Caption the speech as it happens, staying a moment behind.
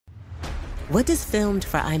What does filmed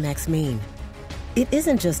for IMAX mean? It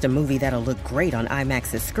isn't just a movie that'll look great on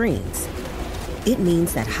IMAX's screens. It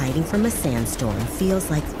means that hiding from a sandstorm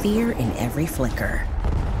feels like fear in every flicker.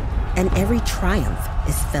 And every triumph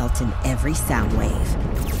is felt in every sound wave.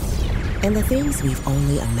 And the things we've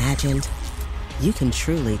only imagined, you can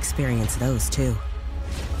truly experience those too.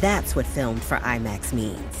 That's what filmed for IMAX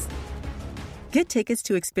means. Get tickets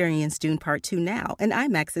to experience Dune Part 2 now and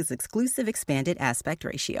IMAX's exclusive expanded aspect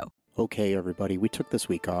ratio. Okay, everybody, we took this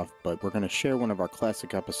week off, but we're going to share one of our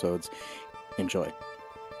classic episodes. Enjoy.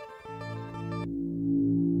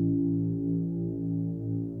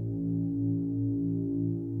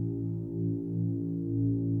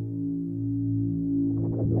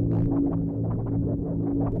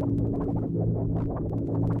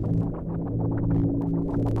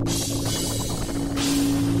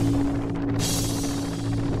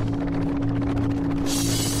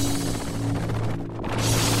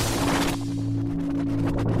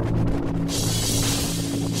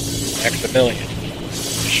 $1 million.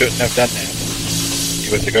 You shouldn't have done that. He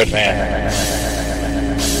was a good man.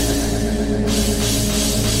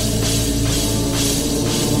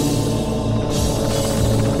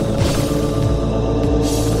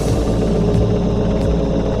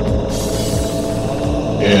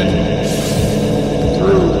 In,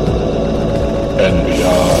 through, and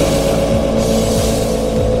beyond.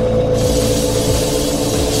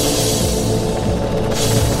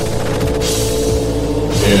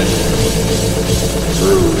 In,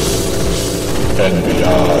 through, and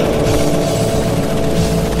beyond.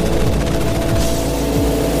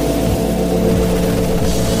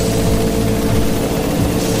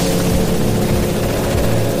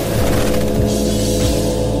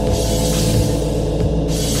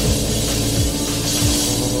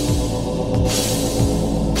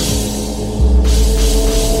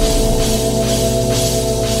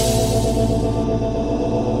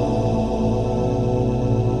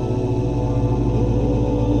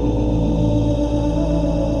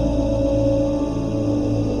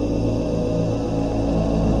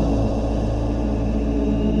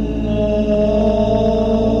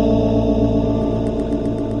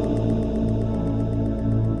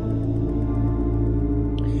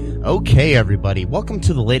 Okay, everybody, welcome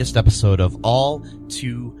to the latest episode of All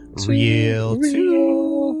Too Real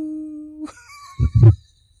 2.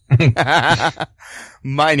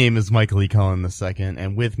 My name is Michael E. Cullen II,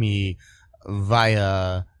 and with me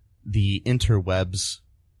via the interwebs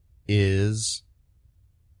is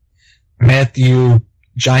Matthew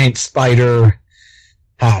Giant Spider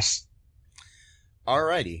Haas.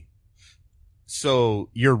 Alrighty.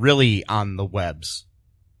 So you're really on the webs.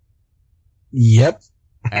 Yep.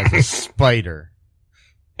 As a spider.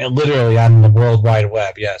 And literally on the World Wide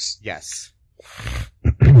Web, yes. Yes.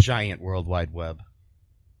 Giant World Wide Web.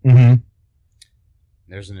 Mm-hmm.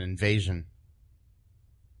 There's an invasion.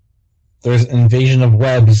 There's an invasion of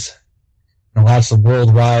webs and lots of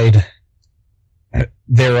worldwide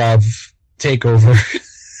thereof takeover.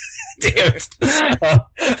 Damn it.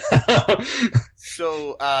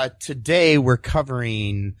 So, today we're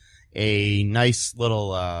covering a nice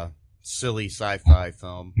little, silly sci-fi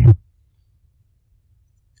film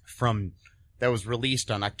that was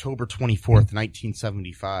released on October 24th,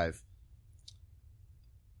 1975.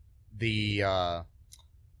 The,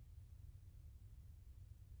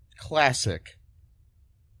 classic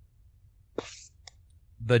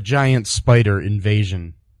The Giant Spider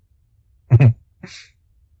Invasion.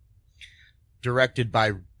 Directed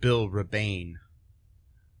by Bill Rebane.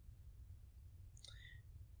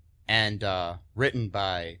 And, written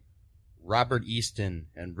by Robert Easton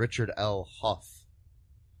and Richard L. Huff.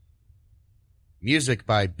 Music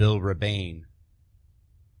by Bill Rebane.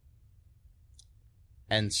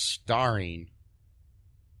 And starring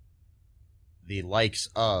the likes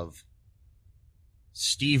of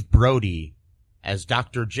Steve Brodie as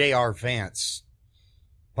Dr. J.R. Vance,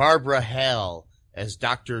 Barbara Hale as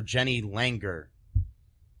Dr. Jenny Langer,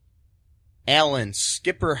 Alan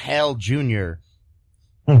Skipper Hale Jr.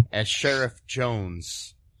 as Sheriff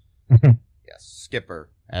Jones. Yes, Skipper,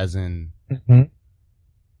 as in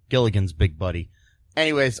Gilligan's big buddy.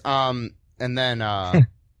 Anyways, and then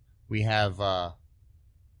we have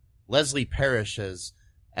Leslie Parrish as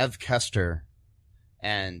Ev Kester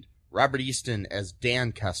and Robert Easton as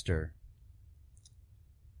Dan Kester.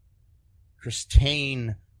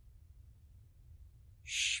 Christiane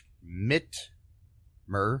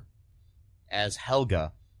Schmidtmer as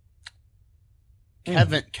Helga.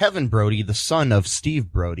 Kevin Brodie, the son of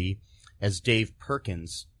Steve Brodie, as Dave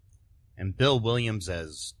Perkins, and Bill Williams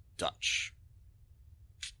as Dutch.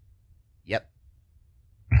 Yep.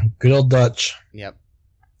 Good old Dutch. Yep.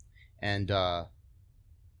 And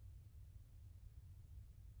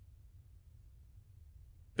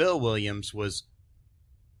Bill Williams was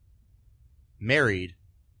married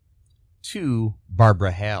to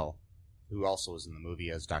Barbara Hale, who also was in the movie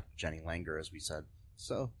as Dr. Jenny Langer, as we said.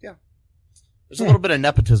 So, yeah. There's a little bit of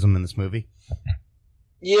nepotism in this movie.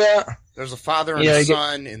 Yeah. There's a father and a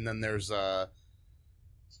son, and then there's a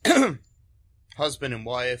husband and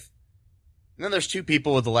wife. And then there's two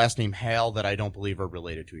people with the last name Hale that I don't believe are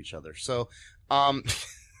related to each other. So,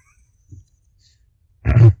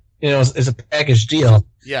 it's a package deal.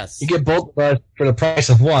 Yes. You get both for the price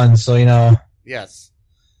of one, so, Yes.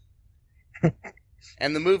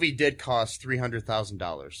 And the movie did cost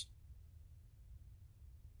 $300,000.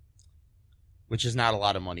 Which is not a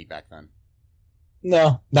lot of money back then.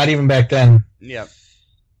 No, not even back then. Yep.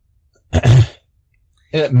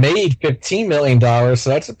 It made $15 million, so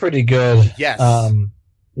that's a pretty good,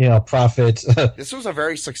 profit. This was a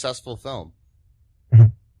very successful film.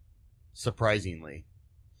 Surprisingly.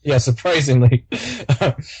 Yeah, surprisingly.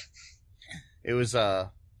 It was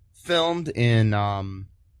filmed in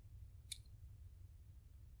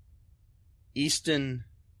Easton,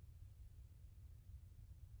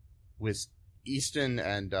 with Easton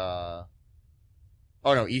and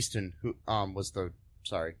Easton, who was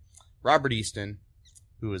Robert Easton,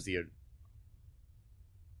 who was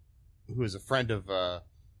a friend of Bill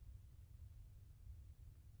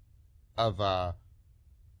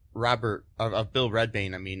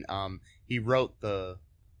Redbane. I mean,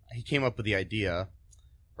 he came up with the idea.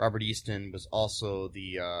 Robert Easton was also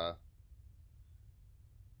the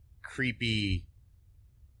creepy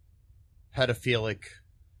pedophilic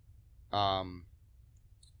guy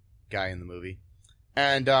in the movie.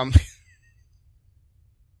 And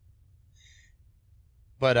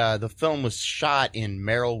but the film was shot in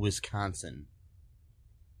Merrill, Wisconsin,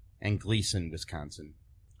 and Gleason, Wisconsin.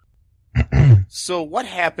 So what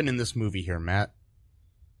happened in this movie here, Matt?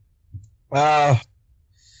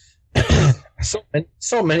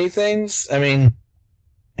 So many things. I mean,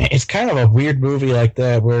 it's kind of a weird movie like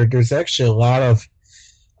that where there's actually a lot of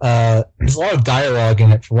dialogue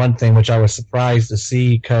in it, for one thing, which I was surprised to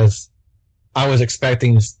see because I was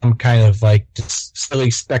expecting some kind of like just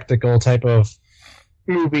silly spectacle type of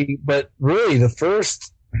movie. But really,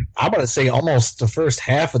 I'm going to say almost the first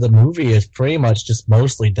half of the movie is pretty much just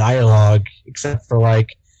mostly dialogue, except for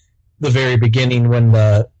like the very beginning when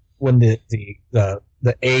the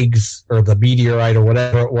eggs or the meteorite or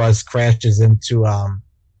whatever it was crashes into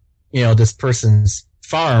this person's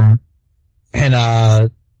farm, and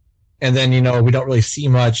then we don't really see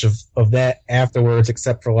much of that afterwards,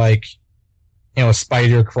 except for like a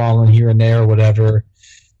spider crawling here and there or whatever,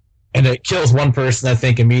 and it kills one person I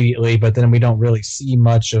think immediately, but then we don't really see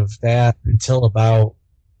much of that until about,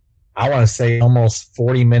 I want to say, almost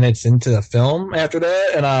 40 minutes into the film after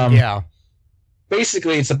that. And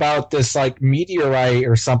basically it's about this like meteorite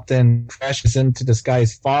or something crashes into this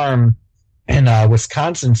guy's farm in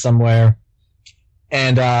Wisconsin somewhere,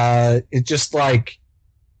 and it just like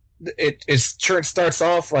it starts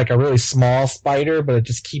off like a really small spider, but it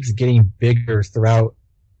just keeps getting bigger throughout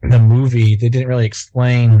the movie. They didn't really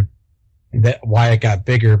explain why it got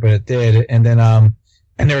bigger, but it did. And then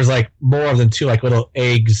and there was like more of them too, like little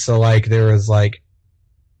eggs. So like there was like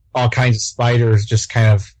all kinds of spiders just kind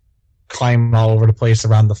of climbing all over the place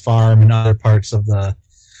around the farm and other parts of the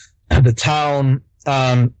town.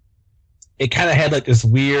 It kind of had like this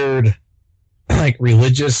weird like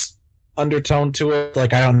religious undertone to it.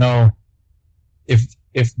 Like I don't know if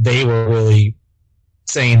they were really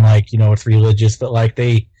saying like it's religious, but like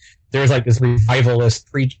there's like this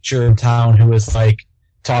revivalist preacher in town who was like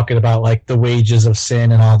talking about like the wages of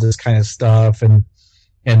sin and all this kind of stuff, and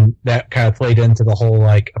that kind of played into the whole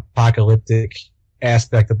like apocalyptic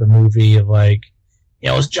aspect of the movie of like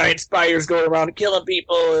those giant spiders going around and killing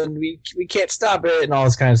people and we can't stop it and all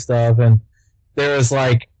this kind of stuff. And there was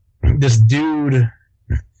like this dude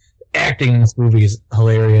acting in this movie is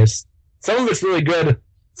hilarious. Some of it's really good,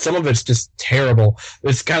 some of it's just terrible.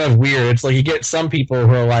 It's kind of weird. It's like you get some people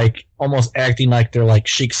who are like almost acting like they're like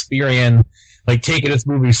Shakespearean, like taking this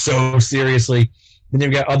movie so seriously. Then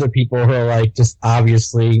you've got other people who are like just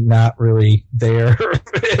obviously not really there.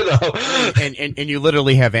 And you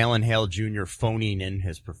literally have Alan Hale Jr. phoning in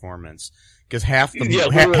his performance, because half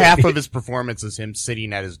of his performance is him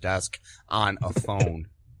sitting at his desk on a phone.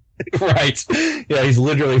 Right. Yeah, he's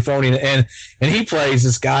literally phoning it. And he plays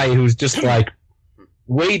this guy who's just like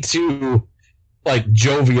way too like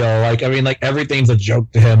jovial. Like, I mean, like everything's a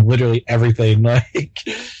joke to him, literally everything. Like,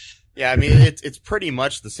 yeah, I mean, it's pretty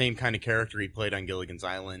much the same kind of character he played on Gilligan's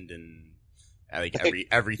Island and I think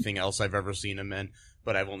everything else I've ever seen him in.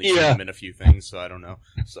 but I've only seen him in a few things, so I don't know.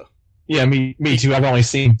 So yeah, me too. I've only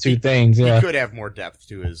seen 2 things. Yeah, he could have more depth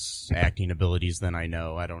to his acting abilities than I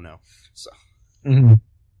know. I don't know. So. Mm-hmm.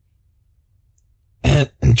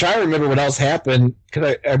 And I'm trying to remember what else happened,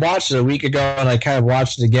 because I watched it a week ago and I kind of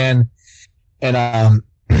watched it again, and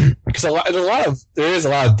because there is a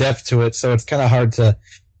lot of depth to it, so it's kind of hard to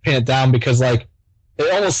pin it down, because like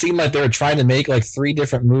it almost seemed like they were trying to make like 3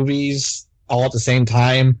 different movies all at the same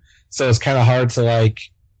time, so it's kind of hard to like,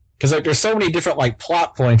 because like there's so many different like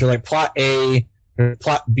plot points, or like plot A, or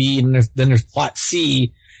plot B, and then there's plot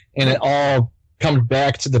C, and it all comes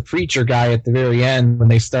back to the preacher guy at the very end when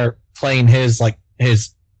they start playing his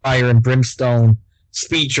fire and brimstone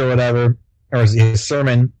speech or whatever, or his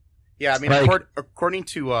sermon. Yeah, I mean, like, according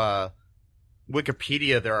to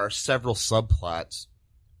Wikipedia, there are several subplots.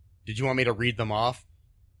 Did you want me to read them off?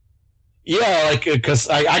 Yeah, like, because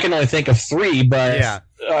I can only think of 3, but yeah.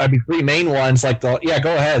 3 main ones. Like go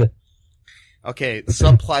ahead. Okay, the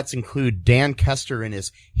subplots include Dan Kester and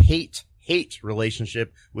his hate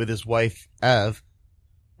relationship with his wife Ev.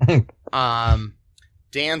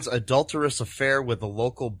 Dan's adulterous affair with the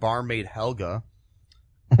local barmaid Helga.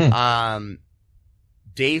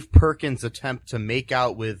 Dave Perkins' attempt to make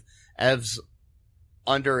out with Ev's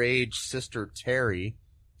underage sister Terry.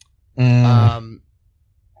 A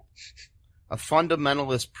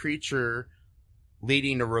fundamentalist preacher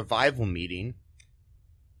leading a revival meeting.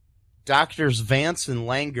 Doctors Vance and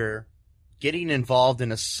Langer getting involved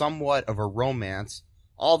in a somewhat of a romance,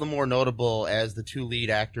 all the more notable as the 2 lead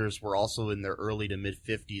actors were also in their early to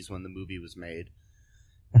mid-50s when the movie was made.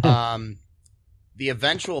 The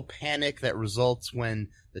eventual panic that results when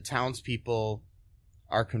the townspeople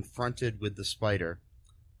are confronted with the spider.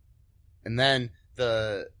 And then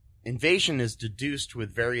the invasion is deduced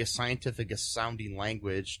with various scientific-sounding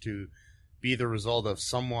language to be the result of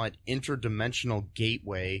somewhat interdimensional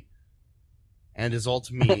gateway, and is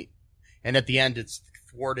ultimately, and at the end it's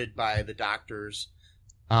thwarted by the doctors.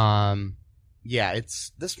 Yeah,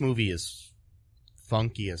 this movie is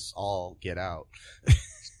funky as all get out.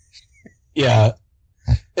 Yeah,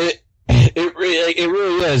 it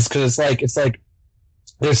really is, because it's like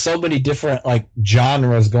there's so many different like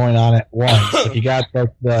genres going on at once. Like, you got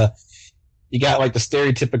like the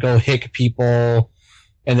stereotypical hick people,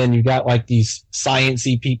 and then you got like these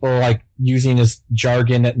sciencey people like using this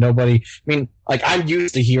jargon that nobody. I mean, like I'm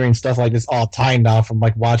used to hearing stuff like this all the time now from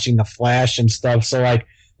like watching The Flash and stuff. So like,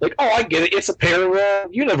 oh, I get it. It's a parallel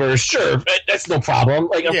universe. Sure. That's no problem.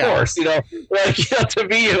 Like, of course, like, to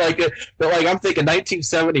me, like, but like, I'm thinking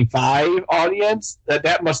 1975 audience,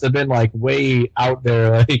 that must have been like way out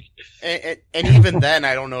there. Like, and even then,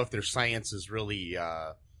 I don't know if their science is really,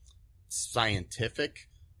 scientific,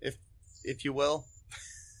 if you will.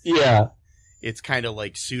 Yeah. It's kind of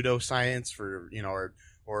like pseudoscience for,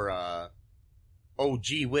 or oh,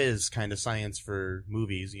 gee whiz kind of science for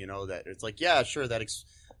movies, that it's like, yeah, sure, that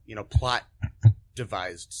plot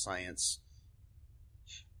devised science.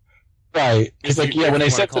 Right. Because, like, when they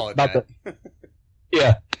said about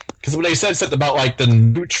because when they said something about, like, the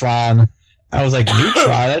neutron, I was like, neutron?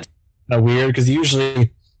 That's kind of weird, because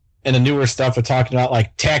usually in the newer stuff they're talking about,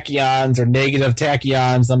 like, tachyons or negative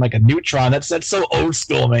tachyons. I'm like, a neutron? That's so old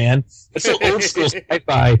school, man. That's so old school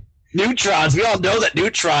sci-fi. Neutrons, we all know that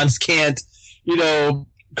neutrons can't,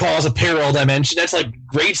 cause a parallel dimension. That's like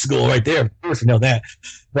grade school right there. Of course we know that.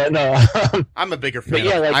 But no, I'm a bigger fan.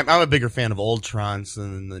 I'm a bigger fan of oldtrons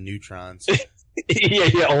than the neutrons.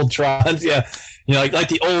 yeah, oldtrons. Yeah, like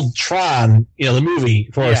the old Tron. The movie,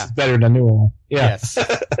 of course, is better than the new one. Yeah. Yes,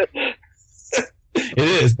 it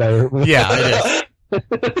is better. Yeah, it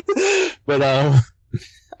is. But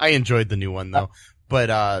I enjoyed the new one though.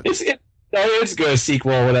 But it's good. A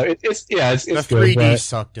sequel, whatever. It's the good, 3D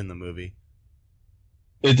sucked in the movie.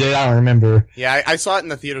 It did. I don't remember. Yeah, I saw it in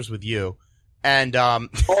the theaters with you, and oh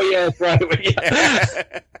yeah, that's right.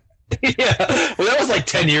 Yeah. Yeah. Well, that was like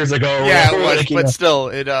 10 years ago. Yeah, it was, but still,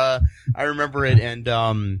 it. I remember it,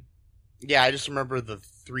 and yeah, I just remember the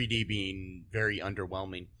 3D being very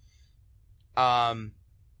underwhelming.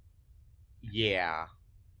 Yeah.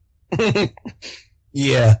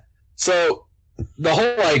 Yeah. So the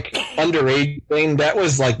whole like underage thing, that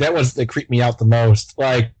was that creeped me out the most.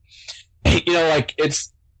 Like, like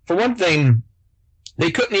it's, for one thing,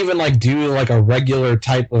 they couldn't even like do like a regular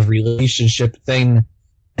type of relationship thing.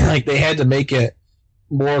 Like, they had to make it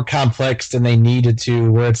more complex than they needed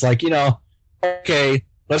to, where it's like, okay,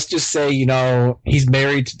 let's just say, he's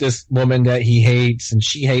married to this woman that he hates and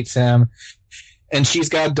she hates him, and she's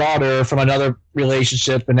got a daughter from another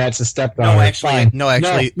relationship, and that's a stepdaughter. No,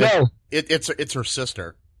 actually, no. It's her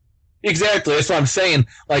sister. Exactly. That's what I'm saying.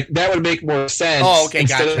 Like, that would make more sense. Oh, okay,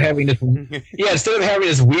 instead gotcha. of having this, instead of having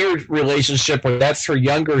this weird relationship where that's her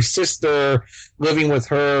younger sister living with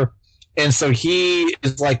her, and so he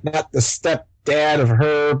is like not the stepdad of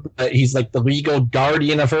her, but he's like the legal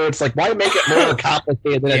guardian of her. It's like, why make it more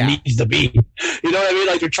complicated than it needs to be? You know what I mean?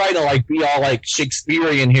 Like, they're trying to like be all like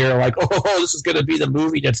Shakespearean here, like, oh, this is gonna be the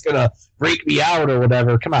movie that's gonna break me out or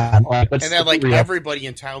whatever. Come on, like, and then like everybody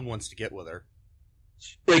in town wants to get with her.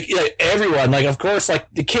 Like, everyone, like, of course, like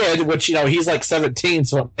the kid, which, you know, he's like 17,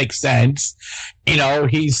 so it makes sense. You know,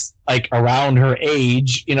 he's like around her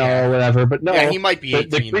age, you know, or whatever. But no, he might be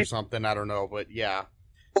 18 or something. I don't know, but yeah,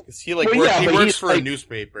 because he like he works for a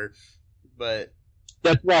newspaper. But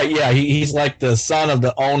that's right. Yeah, he's like the son of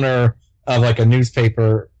the owner of like a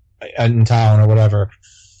newspaper in town or whatever.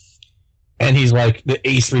 And he's like the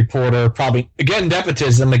ace reporter, probably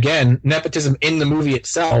nepotism in the movie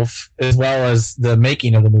itself, as well as the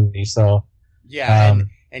making of the movie. So yeah,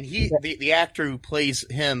 and he the actor who plays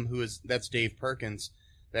him, that's Dave Perkins,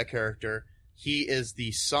 that character. He is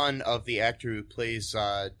the son of the actor who plays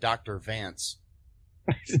Dr. Vance.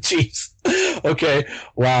 Jeez. Okay.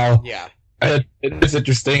 Wow. Yeah. It's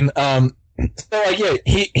interesting. So like, yeah,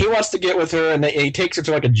 he wants to get with her, and he takes her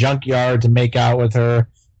to like a junkyard to make out with her.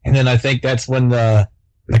 And then I think that's when the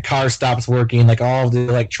car stops working, like all of the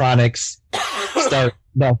electronics start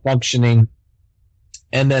malfunctioning.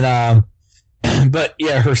 And then, but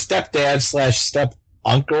yeah, her stepdad / step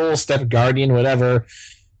uncle, step guardian, whatever,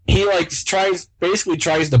 he like tries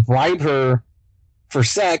to bribe her for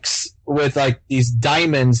sex with like these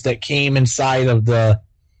diamonds that came inside of the,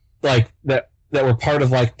 like, that were part of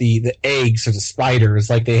like the eggs or the spiders.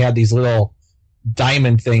 Like, they had these little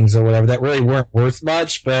diamond things or whatever that really weren't worth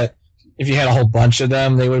much, but if you had a whole bunch of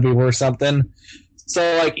them, they would be worth something. So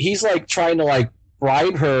like, he's like trying to like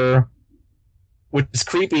bribe her, which is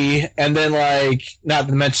creepy, and then like, not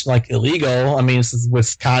to mention like illegal. I mean, this is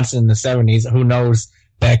Wisconsin in the 70s, who knows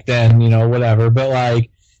back then, you know, whatever. But like,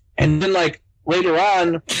 and then like later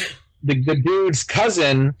on, the dude's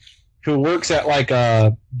cousin, who works at like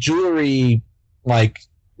a jewelry, like,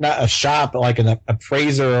 not a shop, but like an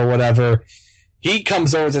appraiser or whatever, he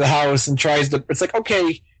comes over to the house and tries to, it's like,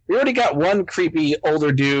 okay, we already got one creepy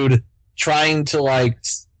older dude trying to like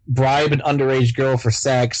bribe an underage girl for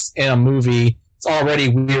sex in a movie. It's already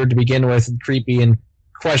weird to begin with, and creepy and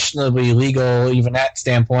questionably illegal, even at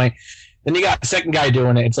standpoint. Then you got the second guy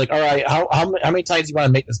doing it. It's like, all right, how many times do you want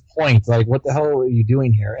to make this point? Like, what the hell are you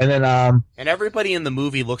doing here? And then, and everybody in the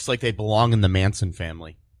movie looks like they belong in the Manson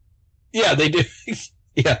family. Yeah, they do.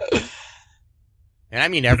 Yeah. And I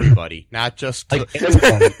mean everybody, not just like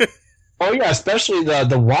everybody. Oh yeah, especially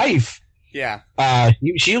the wife. Yeah.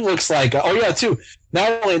 She looks like, oh yeah, too.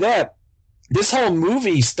 Not only that, this whole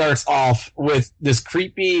movie starts off with this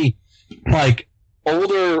creepy, like,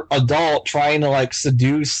 older adult trying to like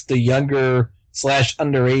seduce the younger /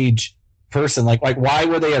 underage person. Like why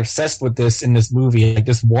were they obsessed with this in this movie? Like,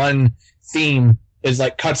 this one theme is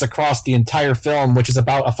like cuts across the entire film, which is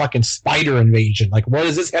about a fucking spider invasion. Like, what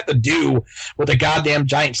does this have to do with a goddamn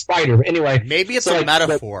giant spider? But anyway, maybe it's a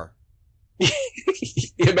metaphor.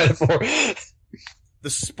 Yeah, metaphor.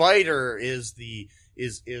 The spider is the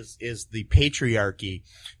patriarchy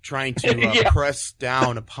trying to press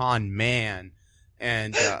down upon man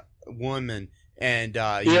and woman, and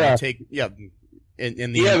the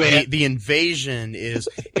invasion is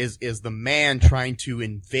the man trying to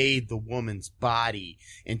invade the woman's body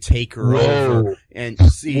and take her over and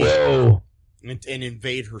and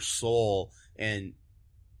invade her soul. And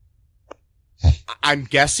I'm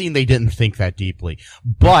guessing they didn't think that deeply,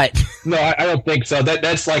 but no, I don't think so.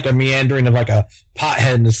 That's like a meandering of like a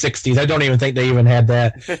pothead in the 60s. I don't even think they even had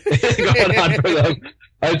that going on for them.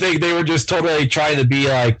 I think they were just totally trying to be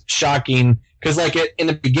like shocking, because like in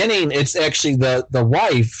the beginning, it's actually the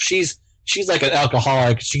wife. She's like an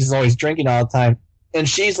alcoholic. She's always drinking all the time, and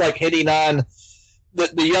she's like hitting on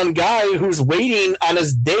the young guy who's waiting on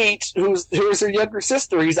his date, who's her younger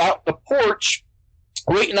sister. He's out the porch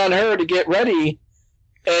waiting on her to get ready,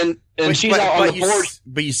 and she's out on the porch.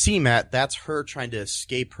 But you see, Matt, that's her trying to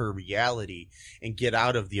escape her reality and get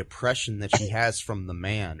out of the oppression that she has from the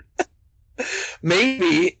man.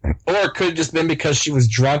 Maybe, or it could have just been because she was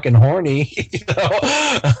drunk and horny. You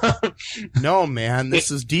know? No, man, this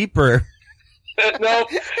is deeper. No,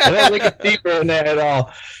 I don't think it's deeper than that at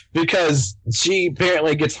all. Because she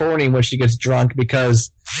apparently gets horny when she gets drunk,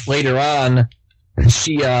 because later on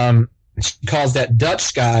she calls that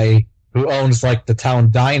Dutch guy who owns like the town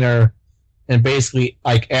diner and basically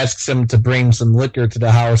like asks him to bring some liquor to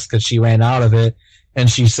the house because she ran out of it. And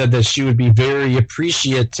she said that she would be very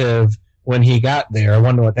appreciative when he got there. I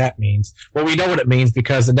wonder what that means. Well, we know what it means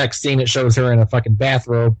because the next scene it shows her in a fucking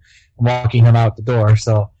bathrobe walking him out the door.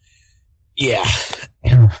 So, yeah.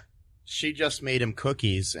 She just made him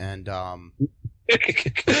cookies and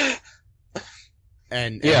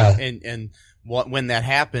when that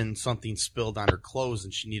happened, something spilled on her clothes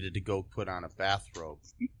and she needed to go put on a bathrobe.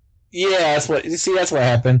 Yeah, that's what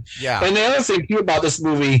happened. Yeah. And the other thing too about this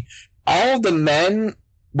movie, all of the men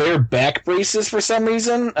wear back braces for some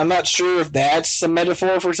reason. I'm not sure if that's a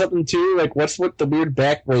metaphor for something too. Like, what's with the weird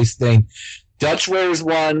back brace thing? Dutch wears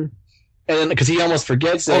one, and then because he almost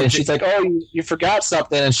forgets it, and she's like, "Oh, you forgot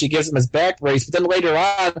something," and she gives him his back brace. But then later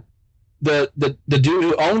on, the dude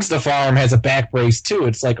who owns the farm has a back brace too.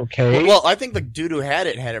 It's like, okay. Well, I think the dude who had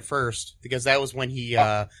it first, because that was when he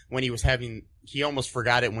he almost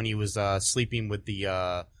forgot it when he was sleeping with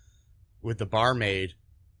the barmaid.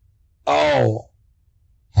 Oh.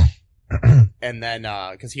 And then,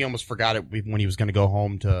 because he almost forgot it when he was going to go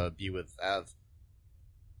home to be with Ev.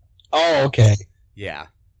 Oh, okay. Yeah.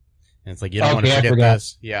 And it's like, you don't want to forget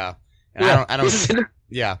this. Yeah. And yeah. I don't,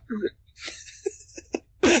 yeah.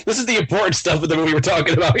 This is the important stuff of the movie we're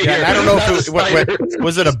talking about here. Yeah, I don't know if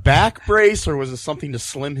was it a back brace or was it something to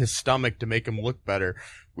slim his stomach to make him look better?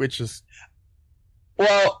 Which is,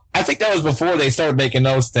 well, I think that was before they started making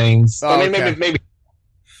those things. Oh, I mean, maybe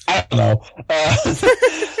I don't know.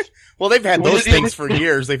 Well, they've had those things for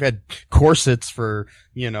years. They've had corsets for,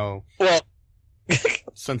 well,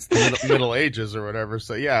 since the Middle Ages or whatever.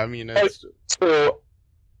 So yeah, I mean, it's true.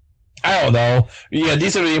 I don't know. Yeah,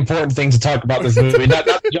 these are the important things to talk about this movie. not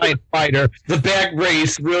the giant spider. The back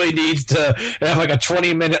brace really needs to have like a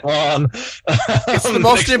 20-minute long. It's the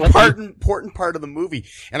most important part of the movie.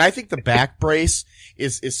 And I think the back brace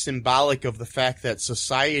is symbolic of the fact that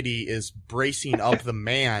society is bracing up the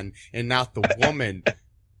man and not the woman.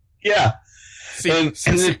 Yeah. See,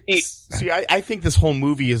 I think this whole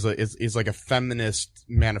movie is like a feminist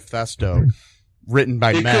manifesto written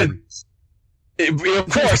by men. Of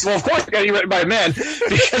course, it got to be written by men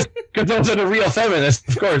because those are the real feminists,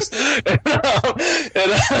 of course. I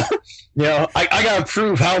got to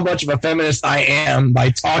prove how much of a feminist I am by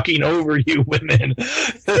talking over you women.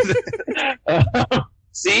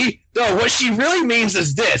 See? No, what she really means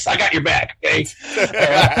is this. I got your back, okay?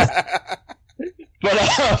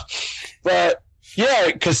 But yeah,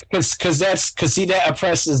 because that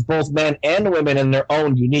oppresses both men and women in their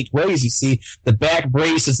own unique ways. You see, the back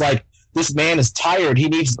brace is like, this man is tired. He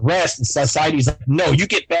needs rest. And society's like, no, you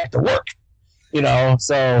get back to work.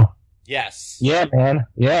 So. Yes. Yeah, man.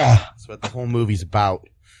 Yeah. That's what the whole movie's about.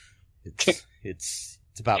 It's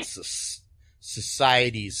about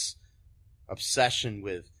society's obsession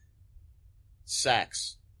with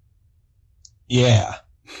sex. Yeah.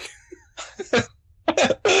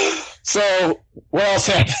 So, what else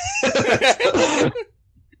happened?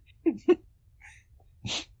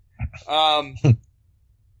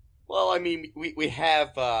 Well, I mean, we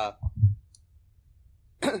have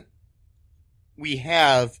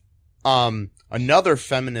another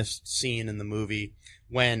feminist scene in the movie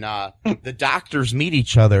when the doctors meet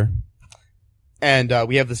each other, and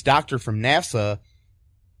we have this doctor from NASA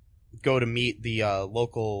go to meet the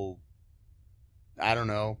local, I don't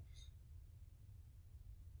know,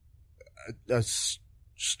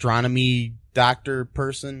 astronomy doctor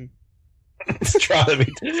person. Astronomy.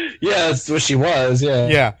 Yeah, that's what she was. Yeah.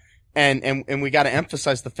 Yeah. And we got to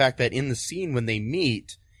emphasize the fact that in the scene when they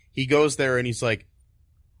meet, he goes there and he's like,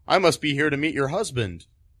 "I must be here to meet your husband."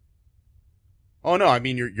 Oh no, I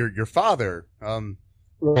mean your father.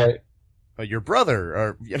 Right. Your brother,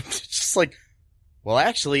 or it's just like, well,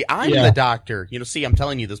 actually, I'm the doctor. See, I'm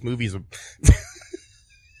telling you, this movie's a.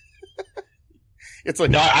 It's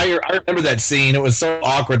like, no, I remember that scene. It was so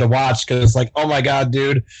awkward to watch because it's like, oh my god,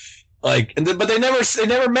 dude. Like, but they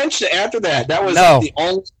never mentioned it after that. That was the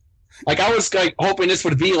only. Like, I was like hoping this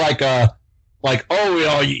would be like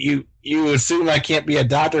you assume I can't be a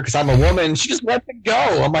doctor because I'm a woman. She just let it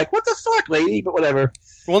go. I'm like, what the fuck, lady? But whatever.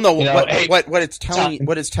 Well, no. What it's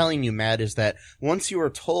telling you, Matt, is that once you are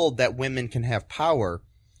told that women can have power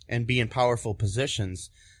and be in powerful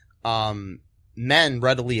positions, men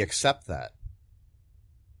readily accept that.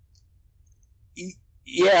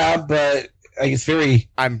 Yeah, but it's very.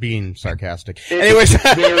 I'm being sarcastic. Anyways,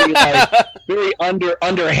 very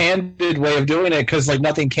underhanded way of doing it because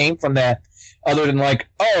nothing came from that other than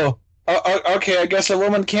okay, I guess a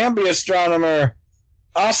woman can be astronomer.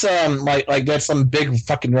 Awesome, like that's some big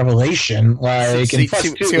fucking revelation.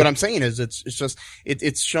 See what I'm saying is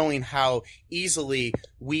it's showing how easily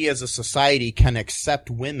we as a society can accept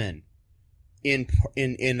women in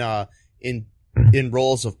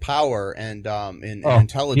roles of power and in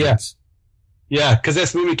intelligence. Yeah, because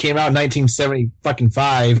this movie came out in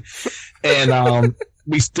 1975, and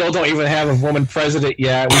we still don't even have a woman president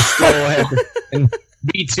yet. We still have the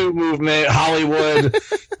B2 movement, Hollywood,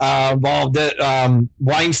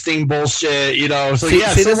 Weinstein bullshit, you know. So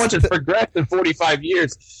so much has progressed in 45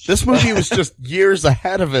 years. This movie was just years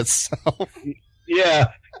ahead of itself. Yeah,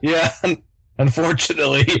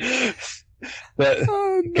 unfortunately.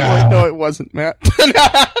 No, it wasn't, Matt.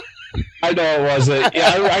 I know it wasn't.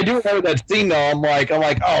 Yeah, I do remember that scene though. I'm like,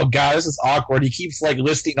 oh god, this is awkward. He keeps like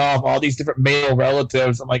listing off all these different male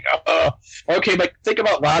relatives. I'm like, okay, but think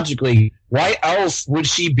about logically. Why else would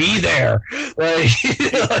she be there? Like,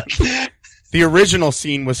 the original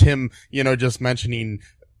scene was him, just mentioning,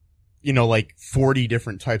 like 40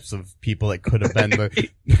 different types of people that could have been the.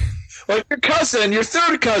 Like your cousin, your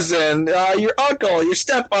third cousin, your uncle, your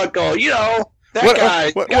step uncle, that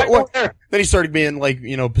guy. What? Then he started being like,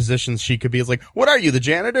 positions she could be. It's like, what are you, the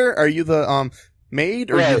janitor? Are you the maid?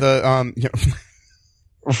 Or are you the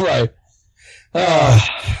Right.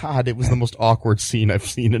 God, it was the most awkward scene I've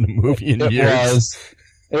seen in a movie in years.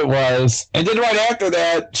 It was. And then right after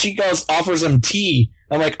that, she offers him tea.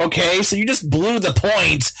 I'm like, okay, so you just blew the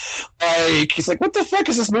point. Like, he's like, what the fuck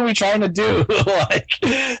is this movie trying to do? Like,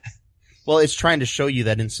 well, it's trying to show you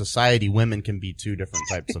that in society, women can be two different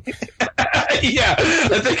types of. Yeah,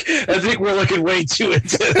 I think we're looking way too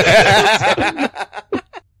into that.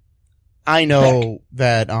 I know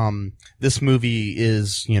that this movie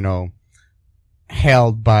is,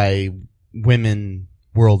 hailed by women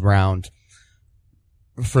world round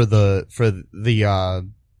for the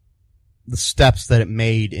steps that it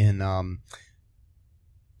made in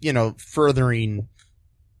furthering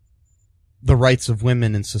the rights of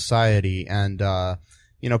women in society, and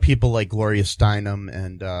people like Gloria Steinem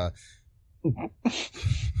and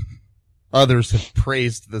others have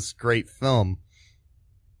praised this great film.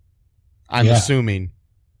 I'm assuming.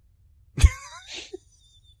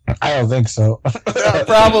 I don't think so.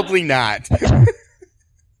 Probably not.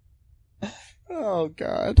 Oh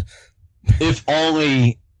God. If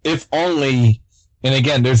only, and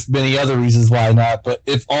again, there's many other reasons why not, but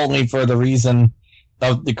if only for the reason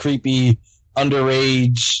of the creepy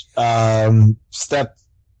underage step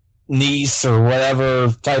niece or whatever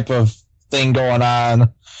type of thing going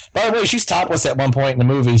on. By the way, she's topless at one point in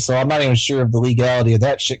the movie, so I'm not even sure of the legality of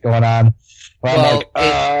that shit going on. But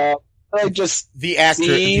well, I just the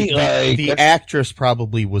actress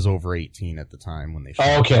probably was over 18 at the time when they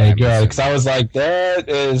shot. Okay, good, because I was like, that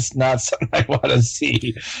is not something I want to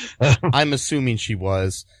see. I'm assuming she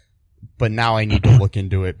was, but now I need to look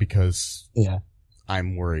into it because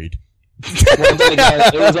I'm worried. Well, then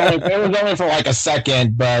again, it was only for like a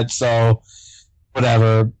second, but so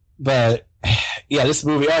whatever. But yeah, this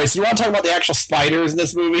movie. All right, so you want to talk about the actual spiders in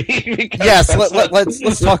this movie? Yes,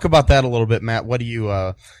 let's talk about that a little bit, Matt. What do you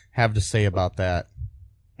have to say about that?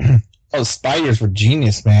 Oh, the spiders were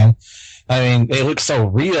genius, man. I mean, they look so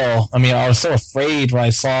real. I mean, I was so afraid when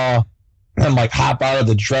I saw them like hop out of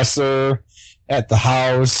the dresser at the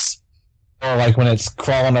house, or like when it's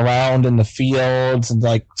crawling around in the fields and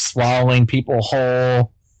like swallowing people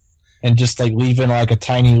whole, and just like leaving like a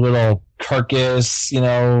tiny little carcass,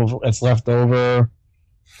 that's left over.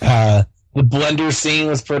 The blender scene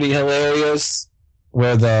was pretty hilarious,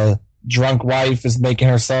 where the drunk wife is making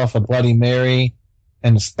herself a Bloody Mary,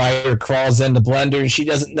 and the spider crawls in the blender, and she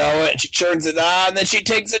doesn't know it, and she turns it on, and then she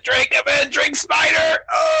takes a drink of it, drink spider!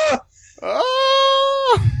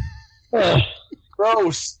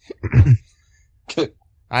 Gross.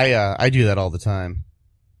 I do that all the time.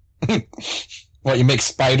 What, you make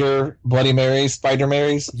spider Marys?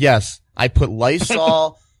 Yes. I put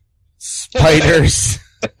Lysol, spiders,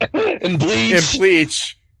 and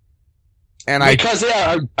bleach. And because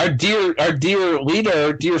our dear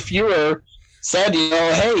leader, dear Fuhrer, said,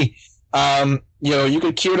 hey, you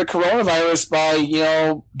could cure the coronavirus by,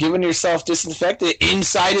 giving yourself disinfectant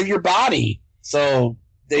inside of your body. So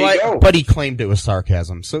there you go. But he claimed it was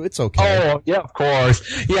sarcasm, so it's okay. Oh, yeah, of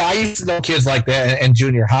course. Yeah, I used to know kids like that in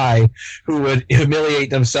junior high who would humiliate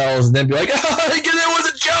themselves and then be like, it was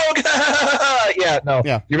a joke. Yeah, no.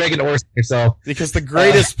 Yeah. You're making it worse for yourself. Because the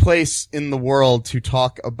greatest place in the world to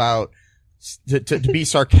talk about, to be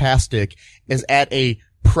sarcastic, is at a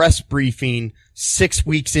press briefing 6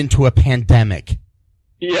 weeks into a pandemic.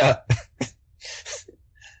 Yeah.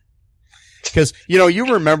 Because,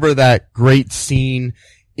 you remember that great scene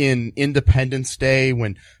in Independence Day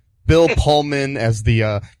when Bill Pullman, as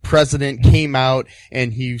the president, came out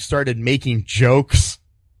and he started making jokes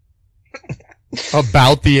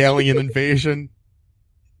about the alien invasion.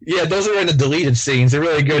 Yeah, those are in the deleted scenes. They're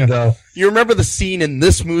really good, though. You remember the scene in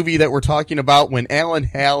this movie that we're talking about when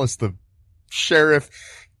Hale is the sheriff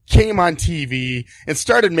came on TV and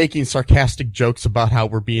started making sarcastic jokes about how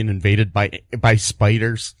we're being invaded by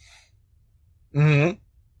spiders. Mm-hmm.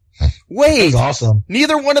 Wait, that's awesome.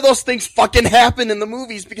 Neither one of those things fucking happen in the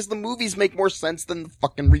movies because the movies make more sense than the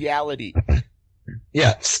fucking reality.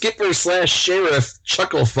 Yeah, Skipper / Sheriff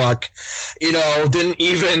Chucklefuck, didn't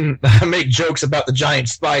even make jokes about the giant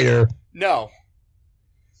spider. No.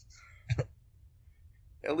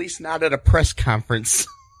 At least not at a press conference.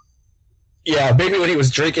 Yeah, maybe when he was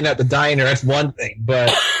drinking at the diner, that's one thing,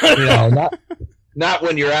 but not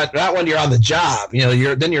when you're on the job.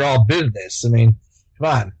 Then you're all business. I mean, come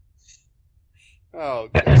on. Oh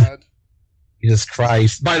God. Jesus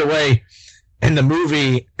Christ. By the way, in the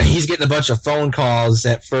movie, he's getting a bunch of phone calls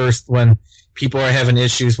at first when people are having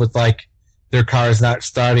issues with like their cars not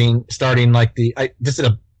starting like I just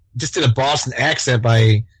did a Boston accent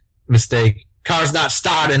by mistake. Car's not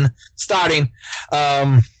starting.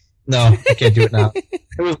 No, I can't do it now.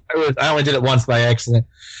 I only did it once by accident.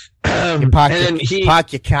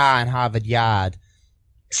 Park your car in Harvard Yard.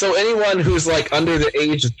 So anyone who's like under the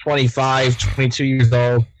age of 25, 22 years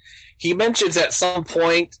old, he mentions at some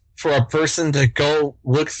point for a person to go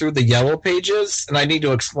look through the Yellow Pages, and I need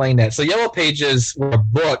to explain that. So Yellow Pages were a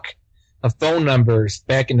book of phone numbers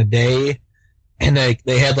back in the day, and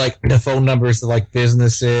they had like the phone numbers of like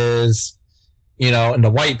businesses, and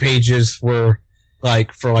the White Pages were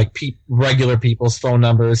like for like regular people's phone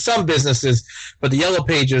numbers, some businesses, but the Yellow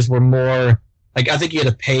Pages were more like, I think you had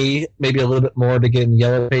to pay maybe a little bit more to get in the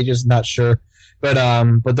Yellow Pages, not sure, but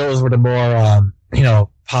those were the more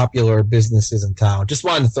popular businesses in town. Just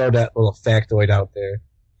wanted to throw that little factoid out there.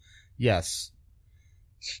 Yes,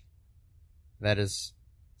 that is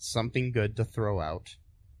something good to throw out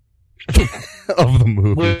of the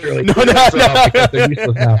movie. Literally, no. Because they're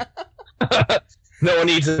useless now. No one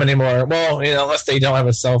needs them anymore. Well, unless they don't have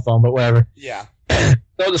a cell phone, but whatever. Yeah.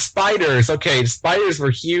 So the spiders, the spiders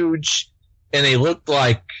were huge, and they looked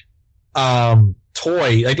like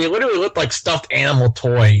toy. Like they literally looked like stuffed animal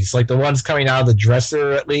toys, like the ones coming out of the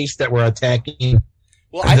dresser, at least, that were attacking.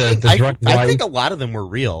 Well, I think a lot of them were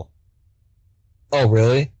real. Oh,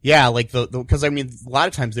 really? Yeah, like because I mean, a lot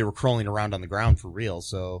of times they were crawling around on the ground for real.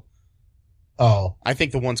 So. Oh. I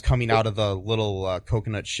think the ones coming out of the little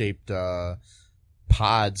coconut-shaped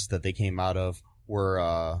pods that they came out of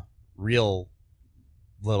were real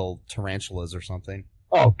little tarantulas or something.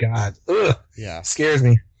 Oh God! Ugh. Yeah, scares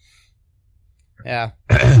me. Yeah,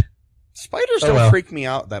 spiders don't freak me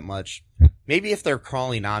out that much. Maybe if they're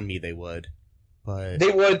crawling on me, they would. But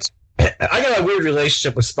they would. I got a weird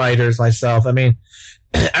relationship with spiders myself. I mean,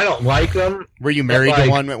 I don't like them. Were you married to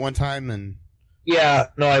one at one time? And yeah,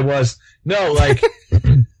 no, I was. No, like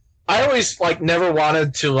I always like never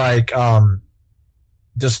wanted to like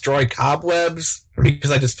destroy cobwebs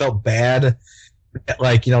because I just felt bad.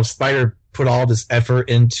 Like, spider put all this effort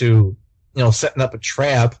into, setting up a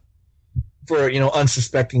trap for,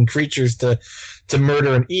 unsuspecting creatures to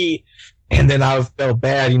murder and eat. And then I felt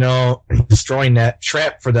bad, destroying that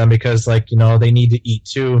trap for them because like, they need to eat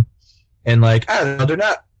too. And like, I don't know,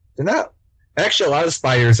 they're not, actually a lot of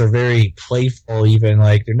spiders are very playful even.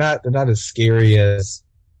 Like they're not as scary as,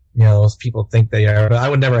 as people think they are. But I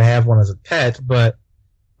would never have one as a pet, but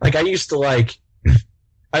like I used to like,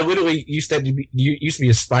 I literally used to be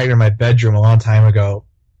a spider in my bedroom a long time ago.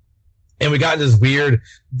 And we got this weird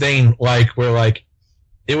thing, like, where, like,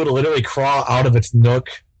 it would literally crawl out of its nook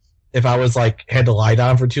if I was, like, had to lie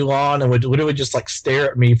down for too long and would literally just, like, stare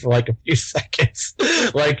at me for, like, a few seconds,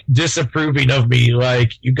 like, disapproving of me,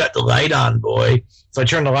 like, you got the light on, boy. So I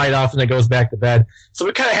turned the light off and it goes back to bed. So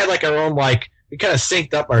we kind of had, like, our own, like, we kind of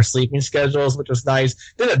synced up our sleeping schedules, which was nice.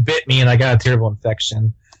 Then it bit me and I got a terrible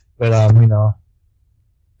infection. But,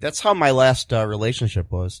 That's how my last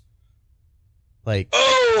relationship was. Like, but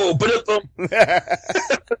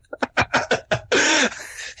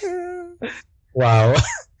wow.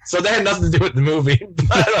 So that had nothing to do with the movie.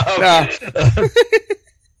 But,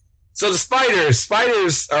 so the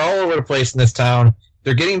spiders are all over the place in this town.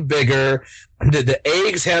 They're getting bigger. The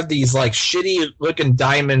eggs have these like shitty looking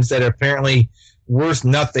diamonds that are apparently worth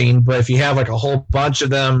nothing, but if you have like a whole bunch of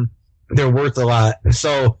them, they're worth a lot.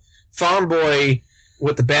 So Farm Boy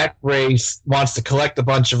with the back brace wants to collect a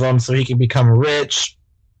bunch of them so he can become rich.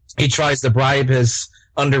 He tries to bribe his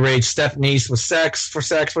underage stepniece with sex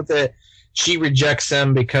with it. She rejects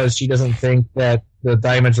him because she doesn't think that the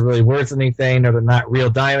diamonds are really worth anything or they're not real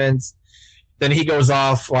diamonds. Then he goes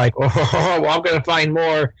off like, well, I'm going to find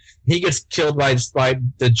more. He gets killed by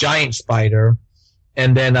the giant spider.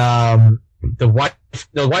 And then the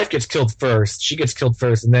wife gets killed first. She gets killed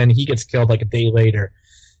first, and then he gets killed like a day later.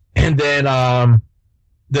 And then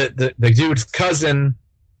the dude's cousin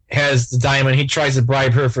has the diamond. He tries to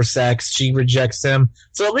bribe her for sex. She rejects him.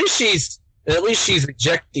 So at least she's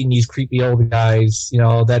rejecting these creepy old guys. You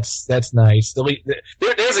know, that's nice.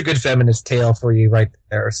 There's a good feminist tale for you right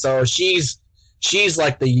there. So she's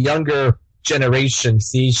like the younger generation.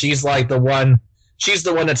 See, she's like the one. She's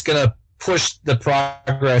the one that's gonna push the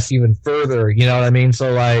progress even further. You know what I mean?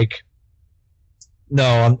 So like,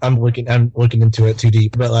 no, I'm looking into it too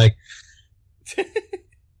deep, but like,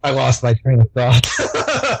 I lost my train of thought.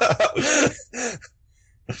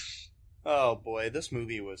 Oh boy, this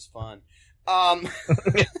movie was fun. I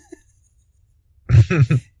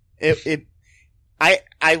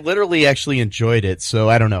literally actually enjoyed it, so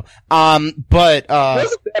I don't know. But it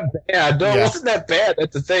wasn't that bad. No, yeah. It wasn't that bad.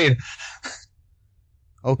 That's the thing.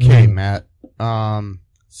 Okay, Matt.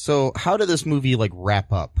 So how did this movie like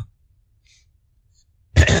wrap up?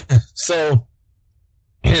 So,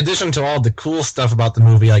 in addition to all the cool stuff about the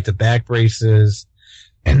movie, like the back braces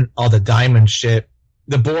and all the diamond shit,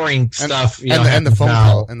 the boring stuff, and the phone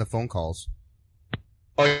now. and the phone calls.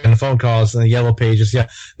 Oh, yeah, and the phone calls and the yellow pages. Yeah,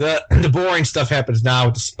 the boring stuff happens now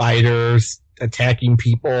with the spiders attacking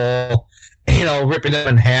people, ripping them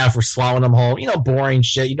in half or swallowing them whole. Boring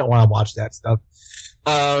shit. You don't want to watch that stuff.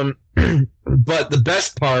 But the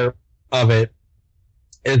best part of it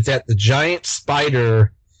is that the giant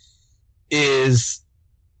spider is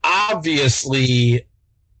obviously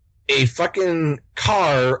a fucking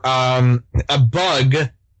car, a bug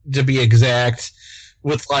to be exact,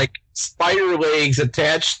 with like spider legs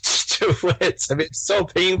attached to it. I mean, it's so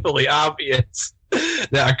painfully obvious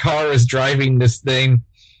that a car is driving this thing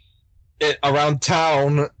around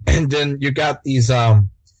town, and then you got these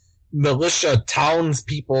militia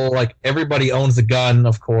townspeople, like everybody owns a gun,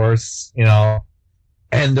 of course,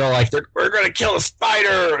 and they're like, we're gonna kill a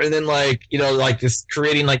spider, and then like just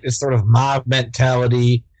creating like this sort of mob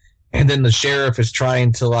mentality, and then the sheriff is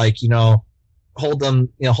trying to like hold them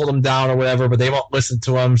down or whatever, but they won't listen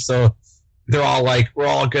to him, so they're all like, we're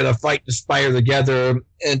all gonna fight the spider together, and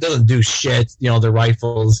it doesn't do shit, their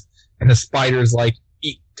rifles, and the spider's like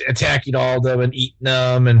attacking all of them and eating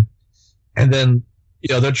them, and then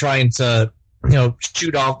they're trying to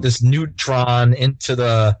shoot off this neutron into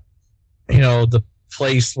the the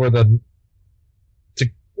place where the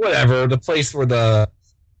place where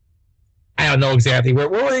I don't know exactly where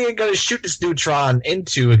are they going to shoot this neutron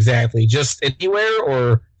into exactly? Just anywhere,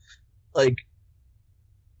 or like,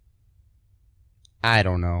 I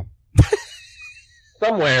don't know.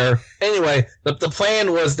 Somewhere. Anyway, the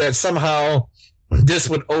plan was that somehow this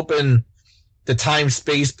would open the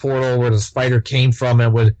time-space portal where the spider came from,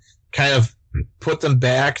 and would kind of put them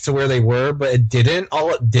back to where they were, but it didn't.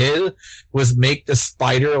 All it did was make the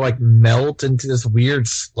spider like melt into this weird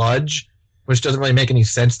sludge, which doesn't really make any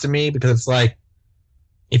sense to me, because it's like,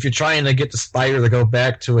 if you're trying to get the spider to go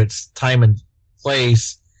back to its time and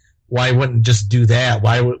place, why wouldn't it just do that?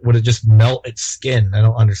 Why would it just melt its skin? I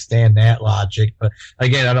don't understand that logic, but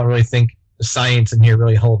again, I don't really think the science in here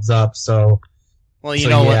really holds up. So, well,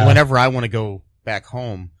 yeah. Whenever I want to go back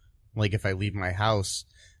home, like if I leave my house,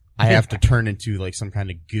 I have to turn into like some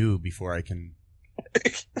kind of goo before I can,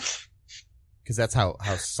 because that's how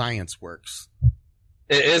science works.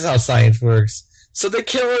 It is how science works. So they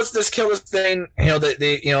kill us. This thing.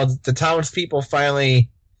 The townspeople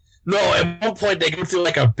finally. No, at one point they go through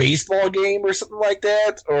like a baseball game or something like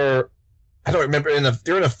that, or I don't remember.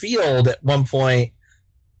 They're in a field at one point,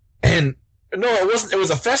 and no, it wasn't. It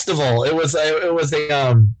was a festival. It was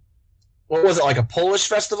a what was it, like a Polish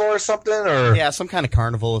festival or something, or yeah, some kind of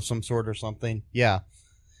carnival of some sort or something. Yeah.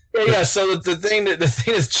 Yeah. So the thing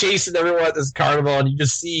is chasing everyone at this carnival, and you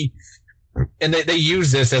just see. And they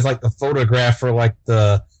use this as like the photograph for like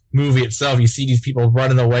the movie itself. You see these people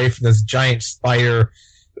running away from this giant spider,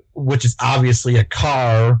 which is obviously a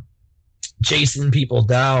car, chasing people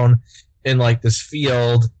down in like this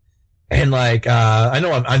field. And like I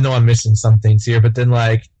know I'm missing some things here, but then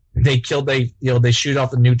like they shoot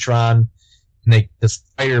off the neutron, and the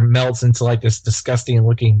spider melts into like this disgusting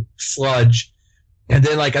looking sludge. And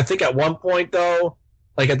then like I think at one point though,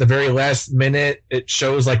 like at the very last minute, it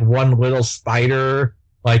shows like one little spider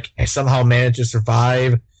like somehow managed to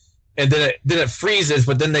survive, and then it freezes.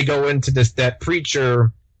 But then they go into that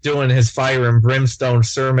preacher doing his fire and brimstone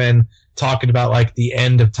sermon, talking about like the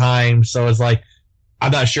end of time. So it's like,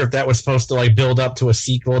 I'm not sure if that was supposed to like build up to a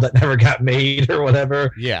sequel that never got made or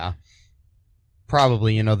whatever. Yeah,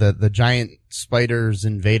 probably. The giant spiders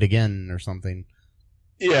invade again or something.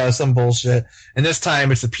 Yeah, some bullshit. And this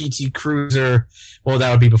time it's a PT Cruiser. Well,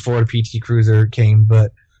 that would be before the PT Cruiser came,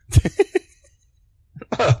 but...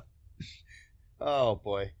 Oh,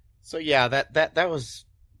 boy. So, yeah, that was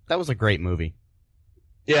was a great movie.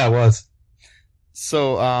 Yeah, it was.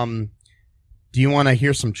 So, do you want to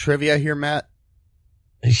hear some trivia here, Matt?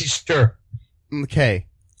 Sure. Okay.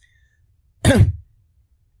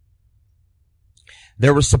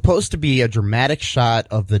 There was supposed to be a dramatic shot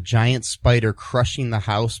of the giant spider crushing the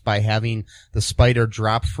house by having the spider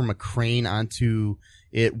dropped from a crane onto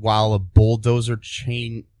it while a bulldozer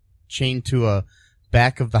chained to a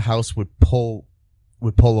back of the house would pull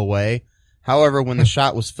away. However, when the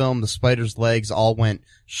shot was filmed, the spider's legs all went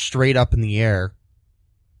straight up in the air.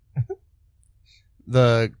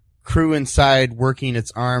 The crew inside working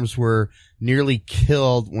its arms were nearly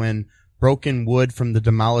killed when broken wood from the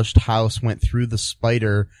demolished house went through the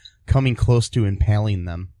spider, coming close to impaling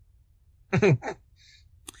them.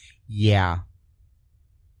 Yeah.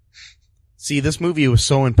 See, this movie was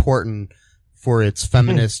so important for its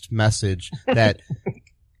feminist message that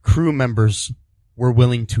crew members were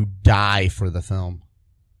willing to die for the film.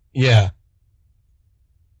 Yeah.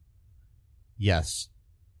 Yes.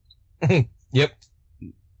 Yep.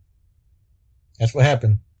 That's what